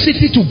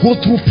capacity to go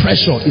through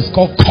pressure is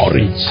called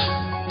courage.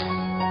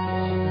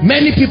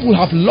 Many people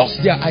have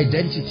lost their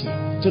identity.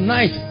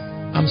 Tonight,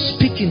 I'm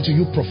speaking to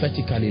you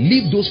prophetically.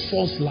 Leave those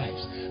false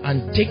lives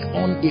and take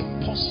on a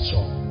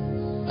posture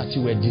that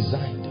you were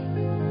designed.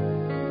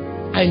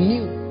 I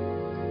knew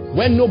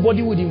when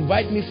nobody would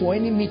invite me for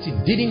any meeting,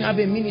 didn't have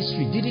a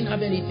ministry, didn't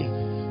have anything.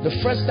 The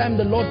first time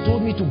the Lord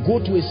told me to go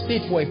to a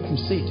state for a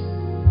crusade,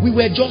 we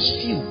were just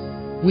few.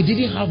 We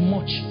didn't have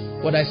much.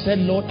 But I said,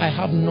 Lord, I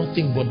have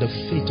nothing but the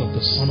faith of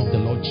the Son of the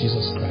Lord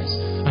Jesus Christ.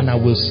 And I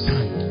will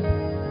stand.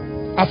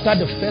 After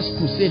the first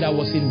crusade, I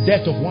was in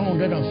debt of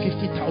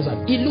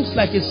 150,000. It looks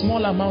like a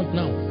small amount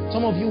now.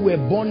 Some of you were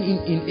born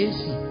in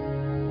AC.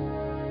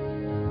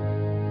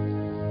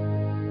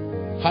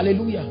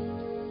 Hallelujah.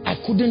 I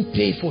couldn't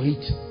pay for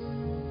it.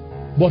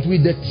 But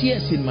with the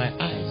tears in my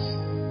eyes,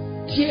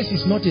 tears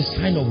is not a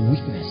sign of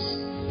weakness.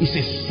 It's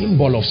a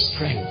symbol of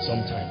strength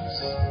sometimes.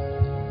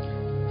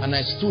 And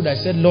I stood, I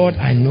said, Lord,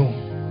 I know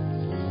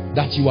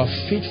that you are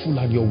faithful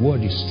and your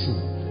word is true.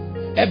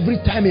 Every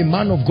time a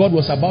man of God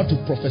was about to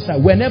prophesy,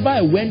 whenever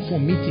I went for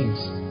meetings,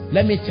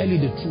 let me tell you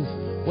the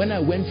truth. When I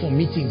went for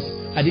meetings,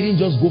 I didn't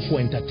just go for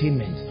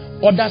entertainment.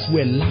 Others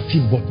were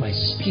laughing, but my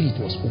spirit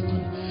was open.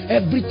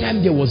 Every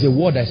time there was a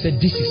word, I said,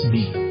 this is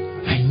me.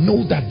 I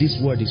know that this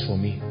word is for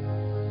me.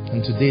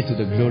 And today, to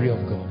the glory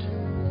of God,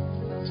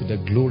 to the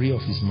glory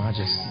of His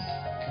Majesty.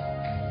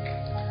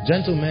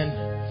 Gentlemen,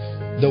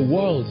 the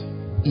world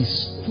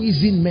is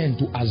squeezing men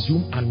to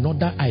assume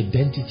another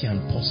identity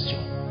and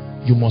posture.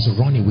 You must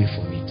run away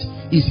from it.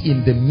 It's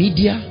in the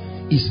media,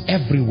 it's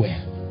everywhere.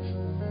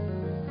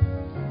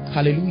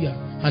 Hallelujah.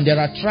 And there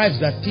are tribes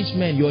that teach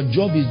men, your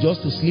job is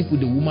just to sleep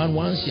with the woman.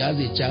 Once she has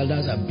a child,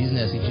 that's her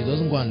business. If she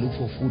doesn't go and look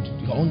for food,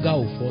 your hunger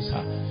will force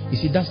her. You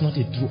see, that's not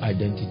a true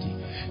identity.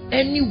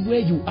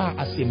 Anywhere you are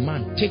as a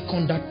man, take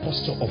on that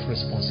posture of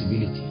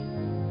responsibility.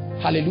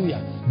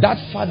 Hallelujah. That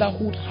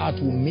fatherhood heart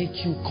will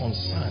make you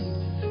concerned.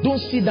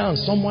 Don't sit down,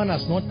 someone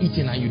has not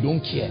eaten and you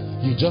don't care.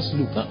 You just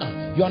look.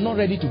 You are not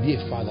ready to be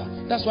a father.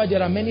 That's why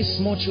there are many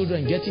small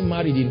children getting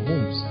married in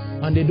homes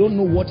and they don't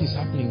know what is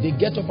happening. They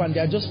get up and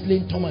they are just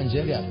playing Tom and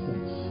Jerry at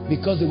home.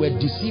 Because they were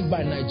deceived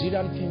by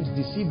Nigerian films,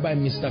 deceived by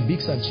Mr.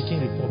 Biggs and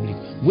Chicken Republic.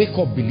 Wake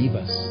up,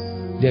 believers.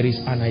 There is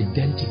an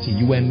identity.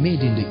 You were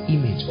made in the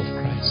image of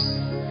Christ.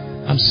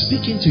 I'm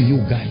speaking to you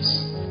guys.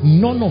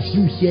 None of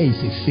you here is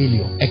a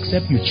failure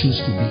except you choose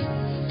to be.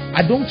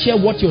 I don't care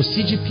what your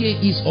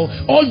CGPA is or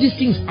all these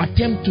things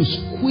attempt to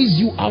squeeze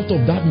you out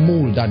of that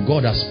mold that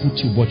God has put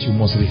you, but you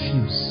must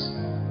refuse.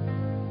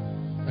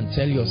 And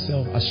tell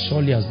yourself, as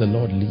surely as the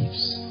Lord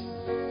lives,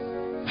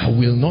 I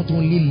will not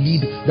only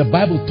lead. The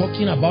Bible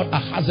talking about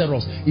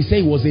Ahasuerus, he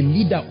said he was a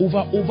leader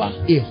over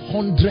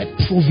 100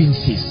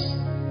 provinces.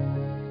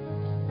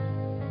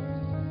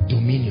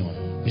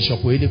 Dominion.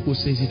 Bishop Oyedepo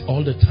says it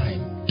all the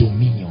time.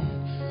 Dominion.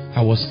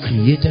 I was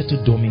created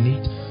to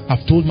dominate.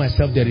 I've told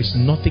myself there is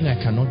nothing I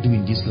cannot do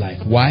in this life.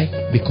 Why?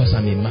 Because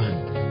I'm a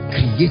man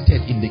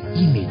created in the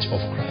image of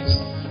Christ.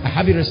 I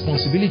have a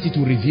responsibility to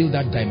reveal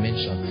that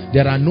dimension.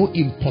 There are no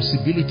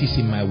impossibilities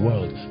in my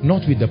world,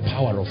 not with the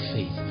power of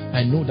faith.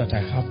 I know that I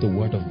have the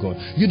word of God.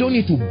 You don't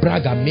need to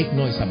brag and make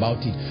noise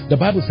about it. The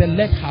Bible said,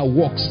 let her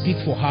walk speak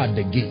for her at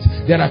the gate.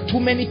 There are too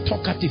many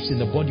talkatives in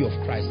the body of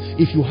Christ.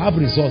 If you have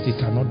results, it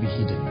cannot be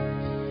hidden.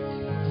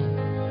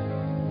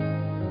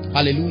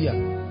 Hallelujah.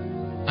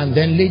 And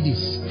then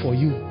ladies, for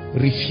you,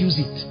 refuse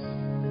it.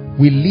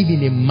 We live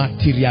in a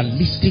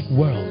materialistic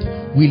world.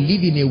 We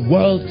live in a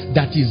world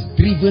that is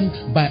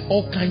driven by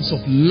all kinds of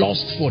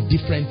lust for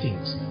different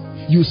things.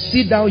 You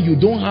sit down,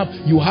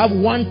 you have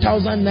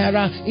 1,000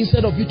 naira.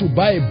 Instead of you to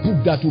buy a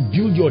book that will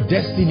build your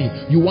destiny,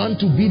 you want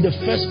to be the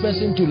first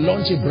person to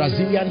launch a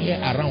Brazilian hair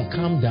around.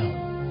 Calm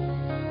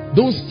down.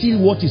 Don't steal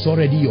what is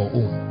already your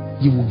own.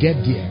 You will get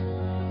there.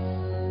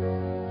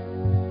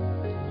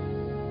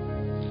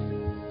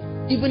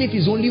 Even if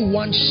it's only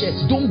one shirt,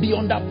 don't be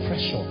under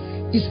pressure.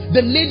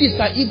 The ladies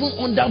are even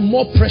under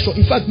more pressure.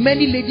 In fact,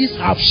 many ladies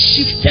have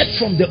shifted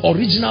from the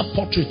original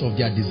portrait of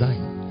their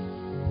design.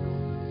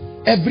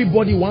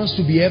 Everybody wants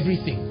to be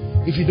everything.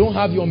 If you don't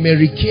have your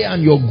Mary Kay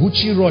and your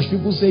Gucci rush,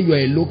 people say you're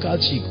a local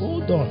chick.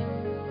 Hold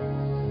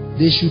on.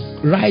 They should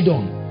ride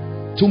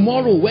on.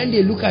 Tomorrow, when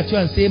they look at you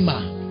and say,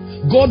 Ma,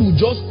 God will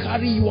just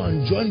carry you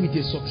and join with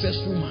a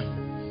successful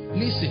man.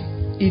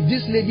 Listen, if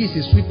this lady is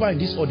a sweeper in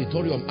this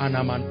auditorium and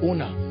I'm an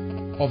owner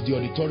of the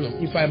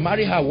auditorium, if I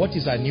marry her, what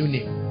is her new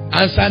name?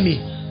 Answer me.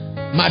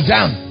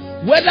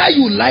 Madam, whether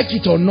you like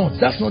it or not,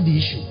 that's not the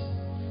issue.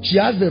 She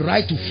has the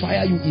right to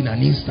fire you in an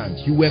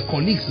instant. You were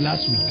colleagues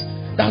last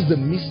week. That's the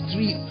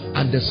mystery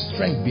and the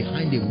strength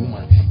behind a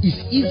woman.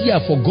 It's easier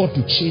for God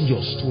to change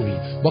your story.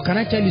 But can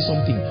I tell you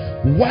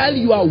something? While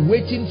you are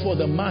waiting for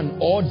the man,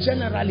 or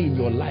generally in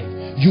your life,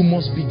 you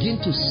must begin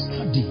to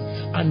study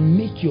and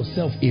make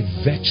yourself a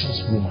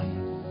virtuous woman.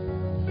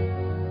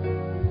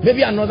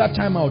 Maybe another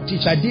time I'll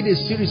teach. I did a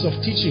series of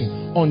teaching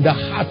on the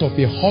heart of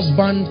a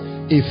husband,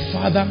 a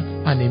father,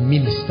 and a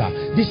minister.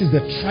 This is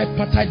the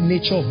tripartite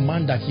nature of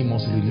man that he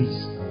must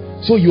release.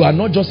 So you are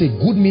not just a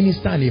good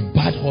minister and a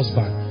bad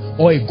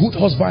husband, or a good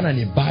husband and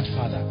a bad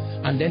father.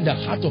 And then the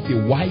heart of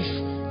a wife,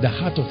 the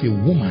heart of a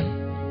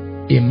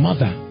woman, a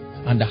mother,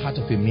 and the heart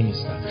of a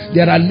minister.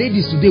 There are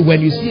ladies today,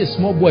 when you see a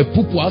small boy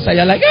poo-poo outside,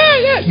 you're like,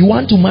 yeah, you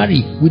want to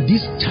marry with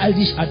this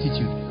childish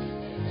attitude.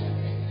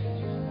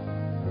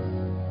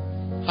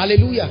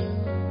 Hallelujah.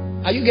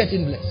 Are you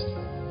getting blessed?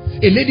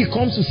 A lady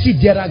comes to see,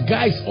 there are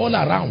guys all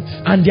around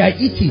and they are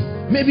eating.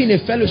 Maybe in a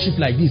fellowship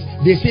like this,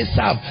 they say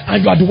serve,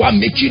 and you are the one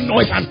making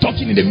noise and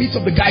talking in the midst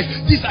of the guys.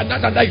 This and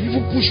that and that. You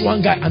even push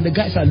one guy and the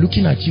guys are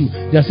looking at you.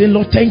 They are saying,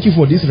 Lord, thank you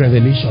for this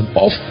revelation.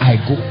 Off I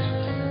go.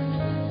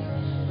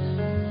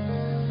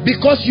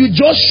 Because you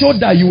just showed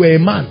that you were a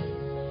man.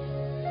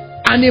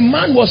 And a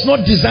man was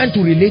not designed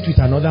to relate with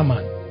another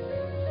man.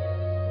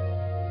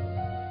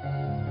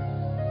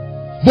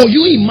 But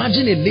you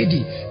imagine a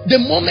lady, the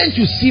moment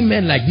you see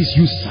men like this,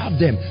 you serve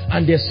them,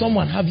 and there's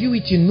someone, have you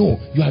eaten? No,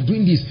 you are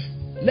doing this.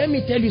 Let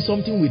me tell you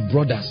something with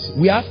brothers.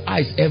 We have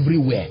eyes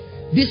everywhere.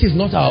 This is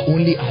not our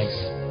only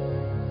eyes.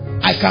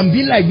 I can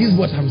be like this,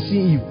 but I'm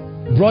seeing you.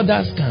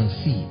 Brothers can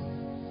see.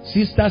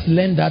 Sisters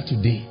learn that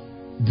today.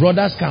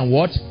 Brothers can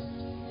what?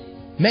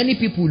 Many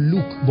people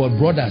look, but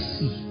brothers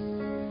see.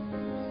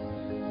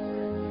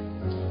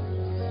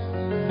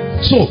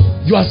 So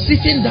you are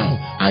sitting down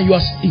and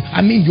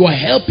you are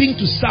helping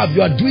to serve.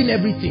 You are doing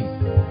everything.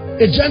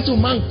 A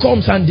gentleman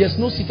comes and there's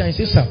no seat and he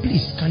says, sir,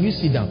 please, can you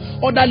sit down?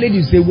 Other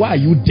ladies say, why are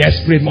you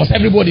desperate? Must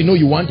everybody know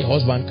you want a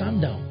husband? Calm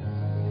down.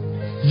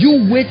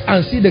 You wait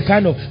and see the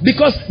kind of,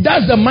 because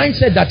that's the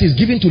mindset that is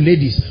given to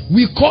ladies.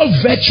 We call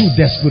virtue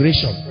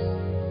desperation.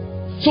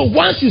 So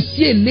once you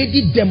see a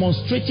lady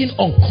demonstrating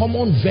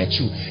uncommon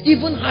virtue,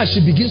 even her,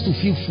 she begins to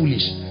feel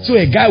foolish. So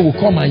a guy will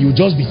come and you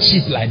just be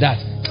cheap like that.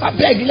 I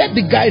beg, let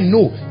the guy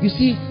know. You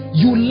see,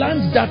 you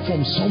learned that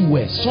from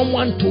somewhere.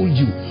 Someone told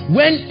you.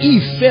 When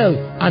Eve fell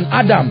and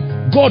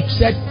Adam, God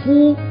said,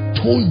 who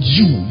told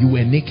you you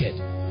were naked?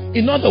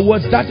 In other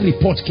words, that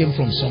report came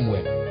from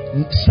somewhere.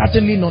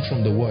 Certainly not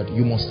from the word.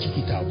 You must kick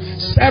it out.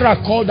 Sarah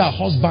called her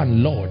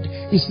husband Lord.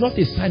 It's not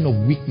a sign of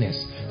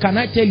weakness. Can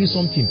I tell you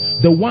something?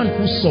 The one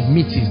who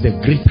submits is the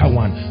greater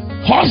one.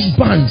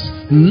 Husbands,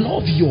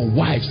 love your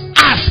wives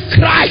as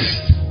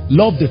Christ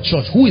loved the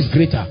church. Who is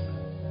greater?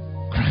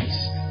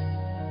 Christ.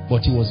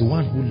 But he was the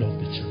one who loved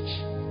the church.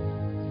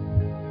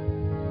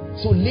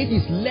 So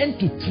ladies, learn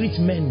to treat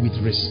men with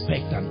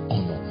respect and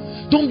honor.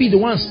 Don't be the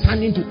one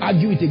standing to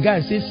argue with a guy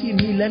and say, see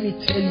me, let me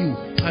tell you,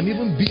 I'm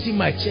even beating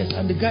my chest.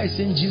 And the guy is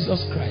saying,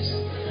 Jesus Christ.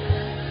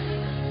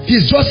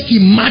 He's just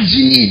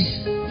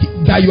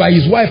imagining that you are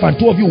his wife and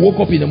two of you woke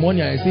up in the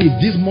morning and say,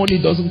 if this money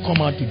doesn't come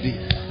out today.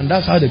 And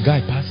that's how the guy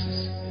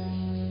passes.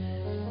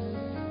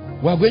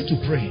 We are going to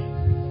pray.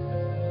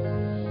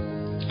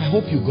 I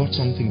hope you got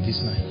something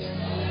this night.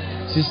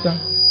 Sister,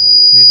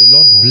 may the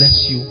Lord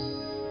bless you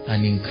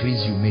and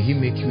increase you. May he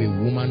make you a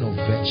woman of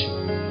virtue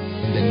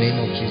in the name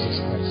of Jesus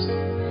Christ.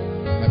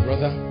 My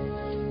brother,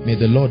 may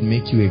the Lord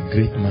make you a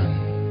great man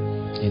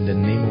in the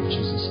name of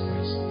Jesus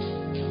Christ.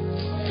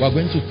 We are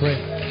going to pray.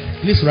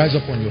 Please rise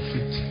up on your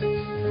feet.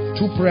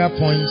 2 prayer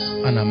points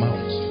and I'm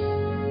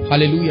out.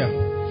 Hallelujah.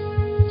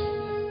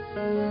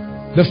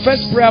 The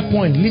first prayer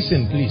point,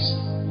 listen please,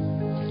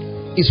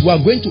 is we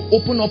are going to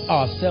open up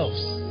ourselves.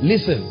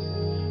 Listen.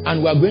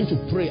 And we are going to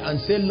pray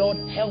and say, Lord,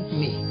 help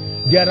me.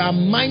 There are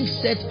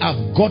mindsets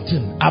I've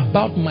gotten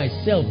about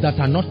myself that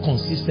are not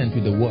consistent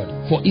with the word.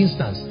 For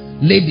instance,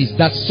 ladies,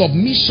 that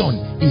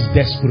submission is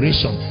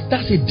desperation.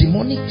 That's a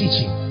demonic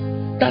teaching.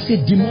 That's a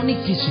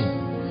demonic teaching.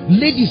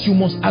 Ladies, you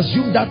must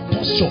assume that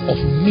posture of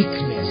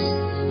meekness.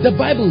 The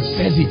Bible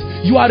says it.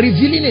 You are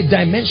revealing a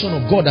dimension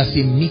of God as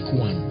a meek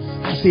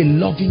one, as a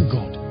loving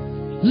God.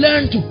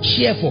 Learn to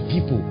care for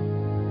people.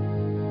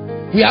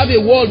 We have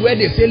a world where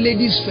they say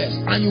ladies first,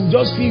 and you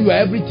just feel you are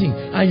everything,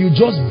 and you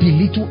just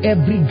belittle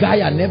every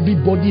guy and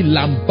everybody,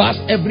 lambast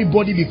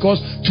everybody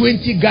because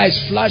 20 guys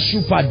flash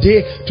you per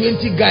day,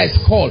 20 guys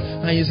call,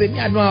 and you say, me,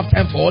 I don't have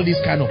time for all these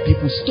kind of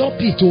people.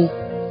 Stop it,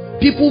 oh.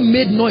 People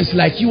made noise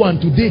like you,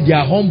 and today they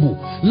are humble.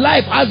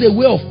 Life has a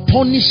way of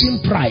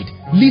punishing pride.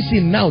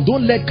 Listen now,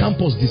 don't let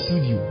campus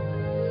deceive you.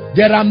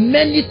 There are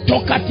many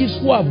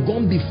talkatives who have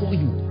gone before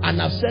you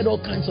and have said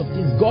all kinds of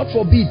things. God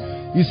forbid,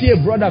 you see a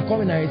brother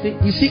coming and you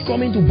think, is he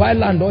coming to buy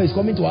land or is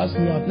coming to ask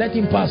me out? Let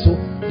him pass. So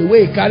the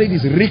way he carried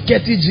his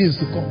rickety jeans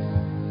to come.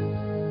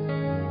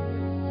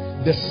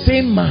 The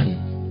same man,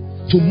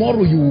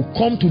 tomorrow you will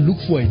come to look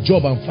for a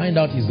job and find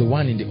out he's the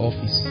one in the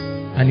office.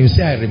 And you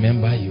say, I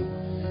remember you.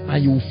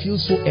 And you will feel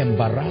so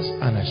embarrassed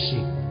and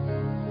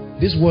ashamed.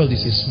 This world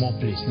is a small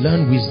place.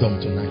 Learn wisdom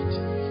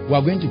tonight. We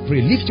are going to pray.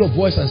 Lift your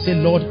voice and say,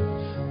 Lord,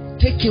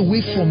 take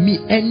away from me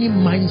any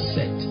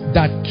mindset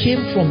that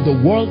came from the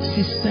world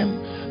system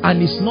and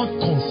is not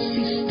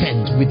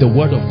consistent with the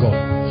word of God.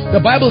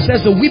 The Bible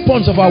says the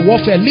weapons of our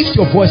warfare, lift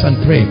your voice and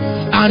pray,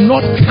 are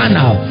not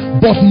carnal,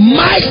 but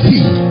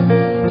mighty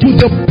to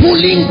the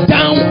pulling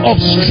down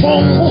of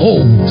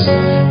strongholds,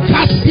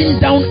 casting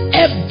down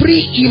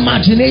every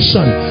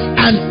imagination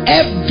and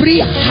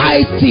every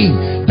high thing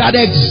that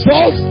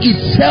exalts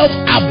itself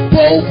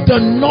above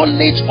the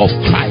knowledge of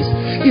Christ.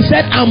 He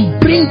said, I'm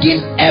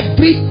bringing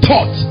every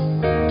thought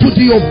to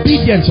the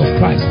obedience of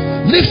Christ.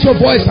 Lift your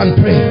voice and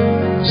pray.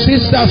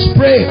 Sisters,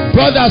 pray.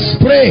 Brothers,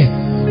 pray.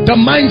 The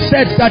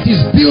mindset that is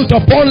built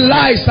upon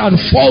lies and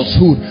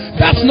falsehood,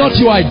 that's not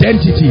your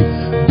identity.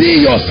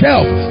 Be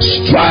yourself.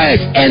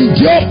 Strive.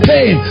 Endure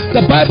pain.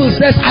 The Bible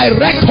says, I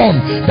reckon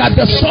that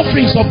the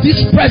sufferings of this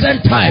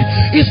present time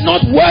is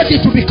not worthy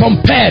to be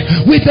compared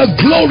with the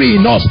glory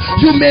in us.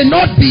 You may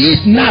not be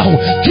it now.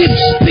 Keep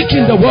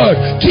speaking the word.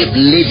 Keep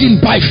living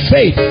by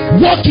faith.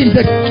 Walk in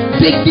the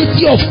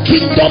dignity of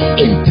kingdom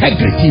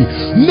integrity,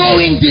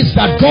 knowing this,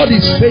 that God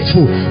is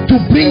faithful to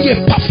bring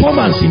a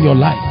performance in your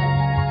life.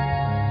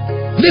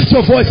 Lift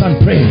your voice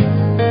and pray.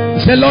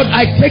 Say, Lord,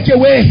 I take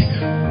away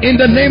in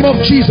the name of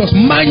Jesus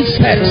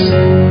mindsets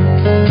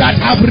that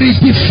have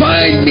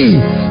redefined me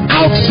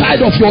outside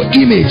of your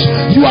image.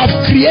 You have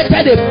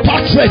created a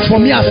portrait for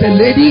me as a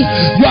lady.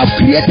 You have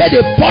created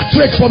a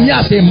portrait for me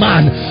as a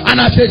man and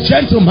as a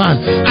gentleman.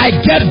 I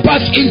get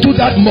back into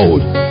that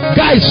mode.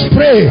 Guys,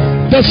 pray.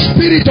 The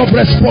spirit of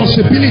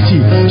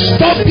responsibility.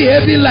 Stop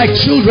behaving like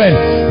children.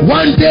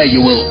 One day you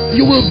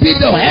will be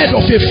the head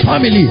of a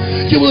family.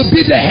 You will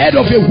be the head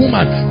of a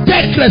woman.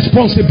 Take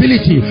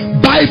responsibility.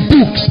 Buy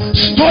books.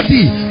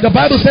 Study. The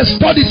Bible says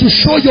study to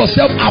show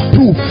yourself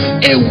approved.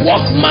 A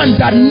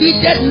workman that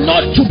needed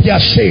not to be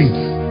ashamed.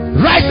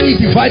 Rightly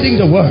dividing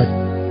the word.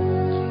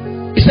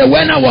 He said,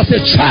 when I was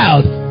a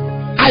child,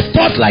 I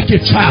thought like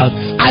a child.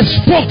 I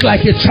spoke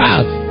like a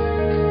child.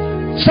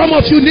 Some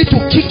of you need to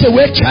kick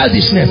away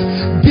childishness.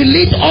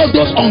 Delete all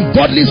those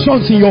ungodly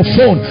songs in your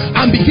phone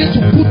and begin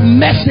to put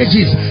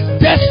messages,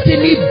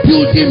 destiny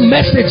building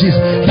messages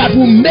that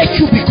will make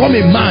you become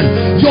a man.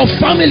 Your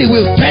family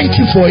will thank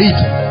you for it.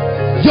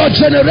 Your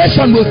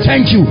generation will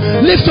thank you.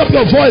 Lift up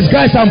your voice,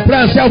 guys, and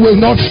pray and say, I will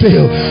not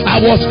fail.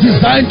 I was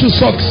designed to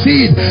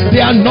succeed.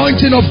 The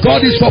anointing of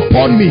God is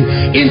upon me.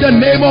 In the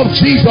name of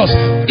Jesus,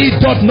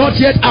 it does not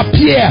yet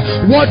appear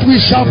what we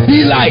shall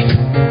be like.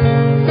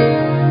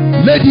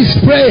 Ladies,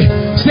 pray.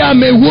 Say,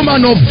 I'm a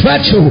woman of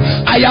virtue.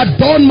 I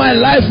adorn my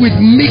life with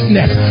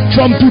meekness.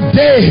 From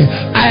today,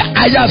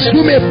 I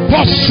assume a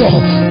posture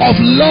of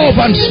love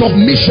and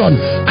submission.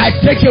 I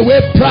take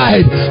away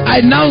pride. I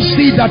now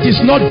see that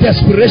it's not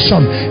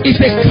desperation. It's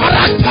a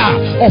character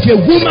of a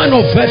woman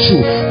of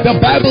virtue. The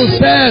Bible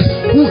says,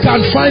 who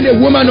can find a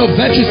woman of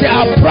virtue? Say,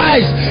 our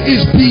price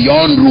is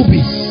beyond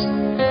rubies,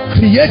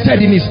 created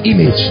in his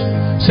image.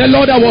 Say,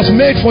 Lord, I was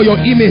made for your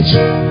image.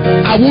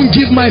 I won't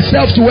give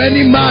myself to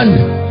any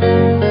man.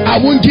 I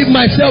won't give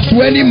myself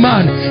to any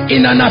man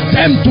in an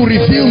attempt to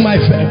reveal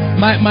my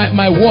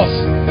worth.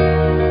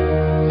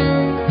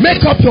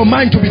 Make up your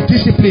mind to be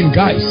disciplined,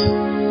 guys.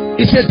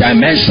 It's a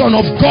dimension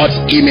of God's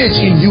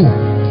image in you.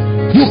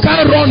 You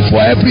can't run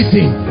for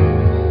everything.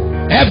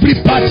 Every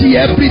party,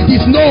 every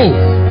this.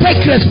 No.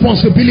 Take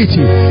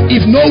responsibility.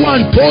 If no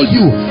one told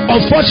you,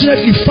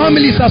 unfortunately,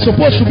 families are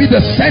supposed to be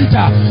the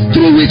center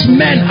through which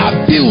men are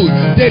built.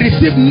 They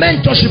receive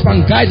mentorship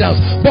and guidance.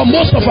 But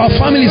most of our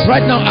families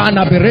right now are an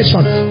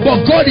aberration.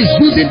 But God is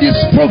using this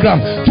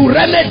program to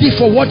remedy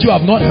for what you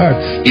have not heard.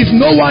 If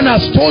no one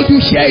has told you,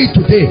 share it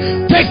today.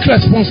 Take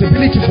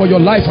responsibility for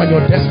your life and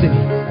your destiny.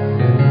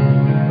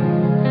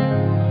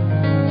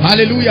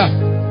 Hallelujah.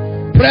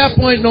 Prayer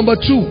point number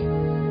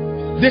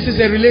 2. This is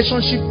a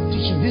relationship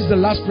teaching. This is the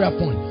last prayer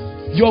point.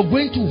 You're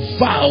going to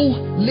vow,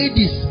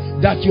 ladies,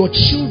 that your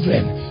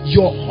children,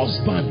 your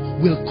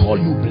husband will call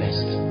you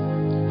blessed.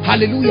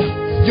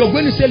 Hallelujah. You're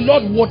going to say,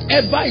 Lord,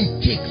 whatever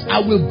it takes,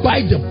 I will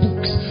buy the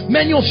books.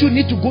 Many of you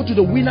need to go to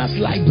the Winners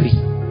Library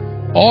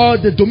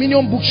or the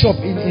Dominion Bookshop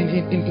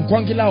in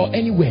Kwangila or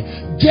anywhere.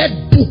 Get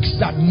books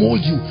that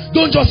mold you.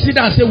 Don't just sit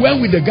down and say,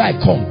 when will the guy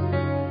come?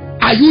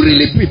 Are you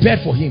really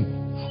prepared for him?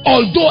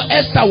 Although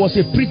Esther was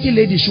a pretty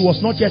lady, she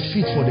was not yet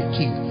fit for the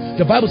king.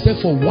 The Bible said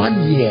for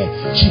 1 year,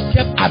 she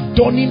kept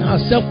adorning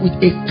herself with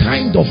a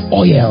kind of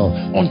oil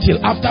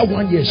until after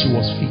 1 year she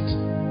was fit.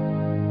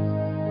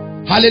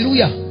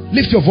 Hallelujah.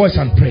 Lift your voice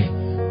and pray.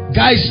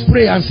 Guys,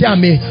 pray and say, I'm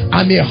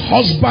a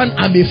husband,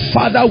 I'm a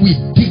father with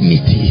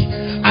dignity.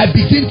 I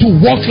begin to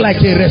walk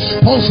like a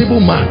responsible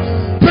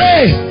man.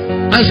 Pray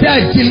and say,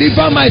 I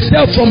deliver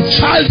myself from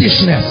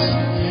childishness.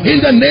 In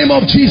the name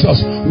of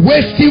Jesus,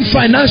 wasting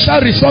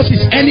financial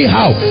resources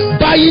anyhow,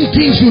 buying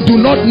things you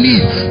do not need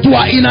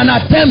in an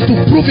attempt to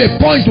prove a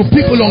point to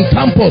people on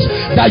campus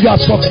that you are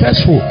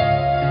successful.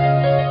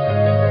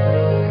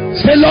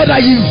 Say, Lord,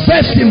 I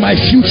invest in my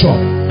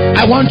future.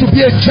 I want to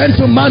be a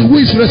gentleman who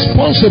is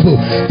responsible.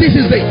 This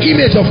is the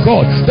image of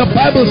God. The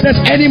Bible says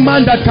any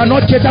man that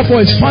cannot cater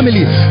for his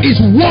family is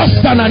worse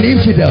than an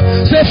infidel.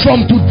 Say,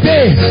 from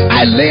today,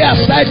 I lay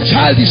aside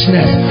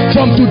childishness.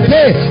 From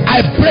today,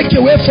 I break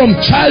away from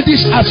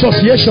childish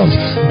associations,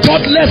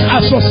 godless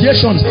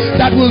associations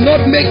that will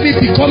not make me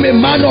become a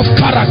man of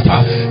character,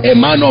 a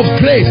man of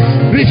grace.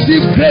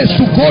 Receive grace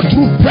to go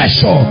through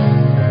pressure.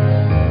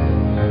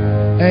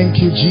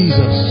 Thank you,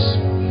 Jesus.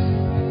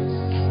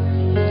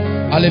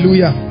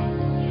 Hallelujah.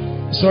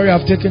 Sorry,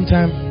 I've taken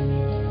time.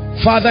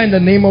 Father, in the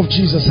name of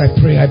Jesus, I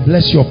pray, I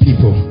bless your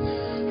people.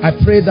 I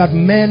pray that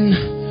men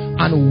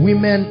and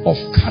women of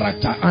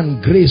character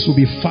and grace will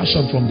be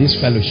fashioned from this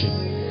fellowship.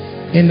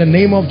 In the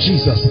name of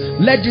Jesus,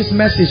 let this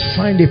message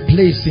find a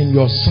place in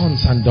your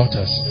sons and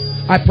daughters.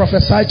 I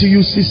prophesy to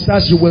you,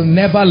 sisters, you will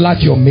never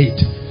lack your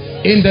mate.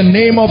 In the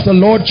name of the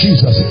Lord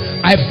Jesus,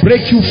 I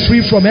break you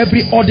free from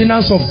every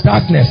ordinance of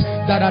darkness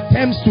that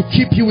attempts to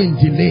keep you in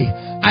delay.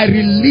 I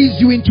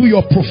release you into your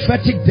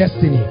prophetic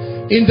destiny.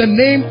 In the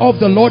name of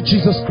the Lord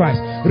Jesus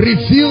Christ,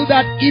 reveal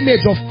that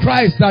image of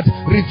Christ that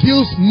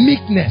reveals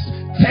meekness,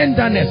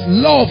 tenderness,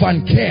 love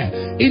and care.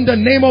 In the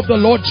name of the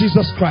Lord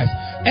Jesus Christ,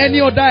 any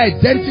other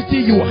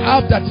identity you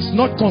have that is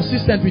not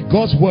consistent with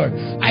God's word,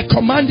 I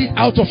command it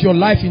out of your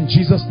life in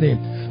Jesus' name.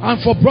 And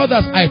for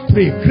brothers, I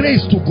pray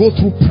grace to go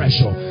through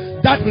pressure,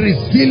 that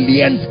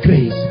resilient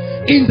grace.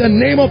 In the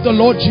name of the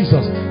Lord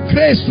Jesus,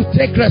 grace to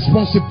take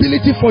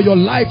responsibility for your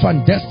life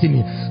and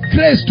destiny,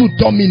 grace to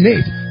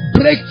dominate,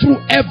 break through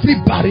every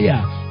barrier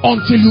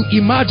until you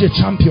emerge a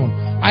champion.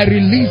 I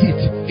release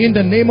it in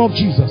the name of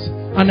Jesus,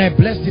 and I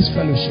bless this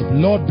fellowship.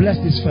 Lord, bless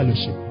this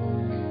fellowship.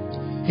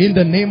 In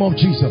the name of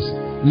Jesus,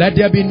 let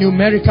there be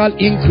numerical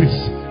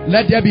increase,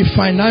 let there be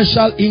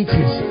financial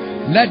increase,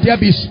 let there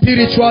be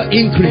spiritual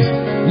increase,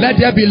 let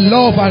there be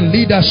love and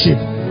leadership.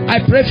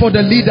 I pray for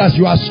the leaders.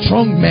 You are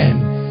strong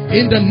men.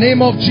 In the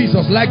name of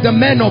Jesus, like the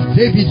men of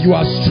David, you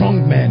are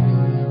strong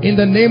men. In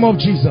the name of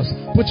Jesus,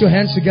 put your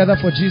hands together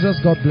for Jesus.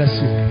 God bless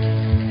you.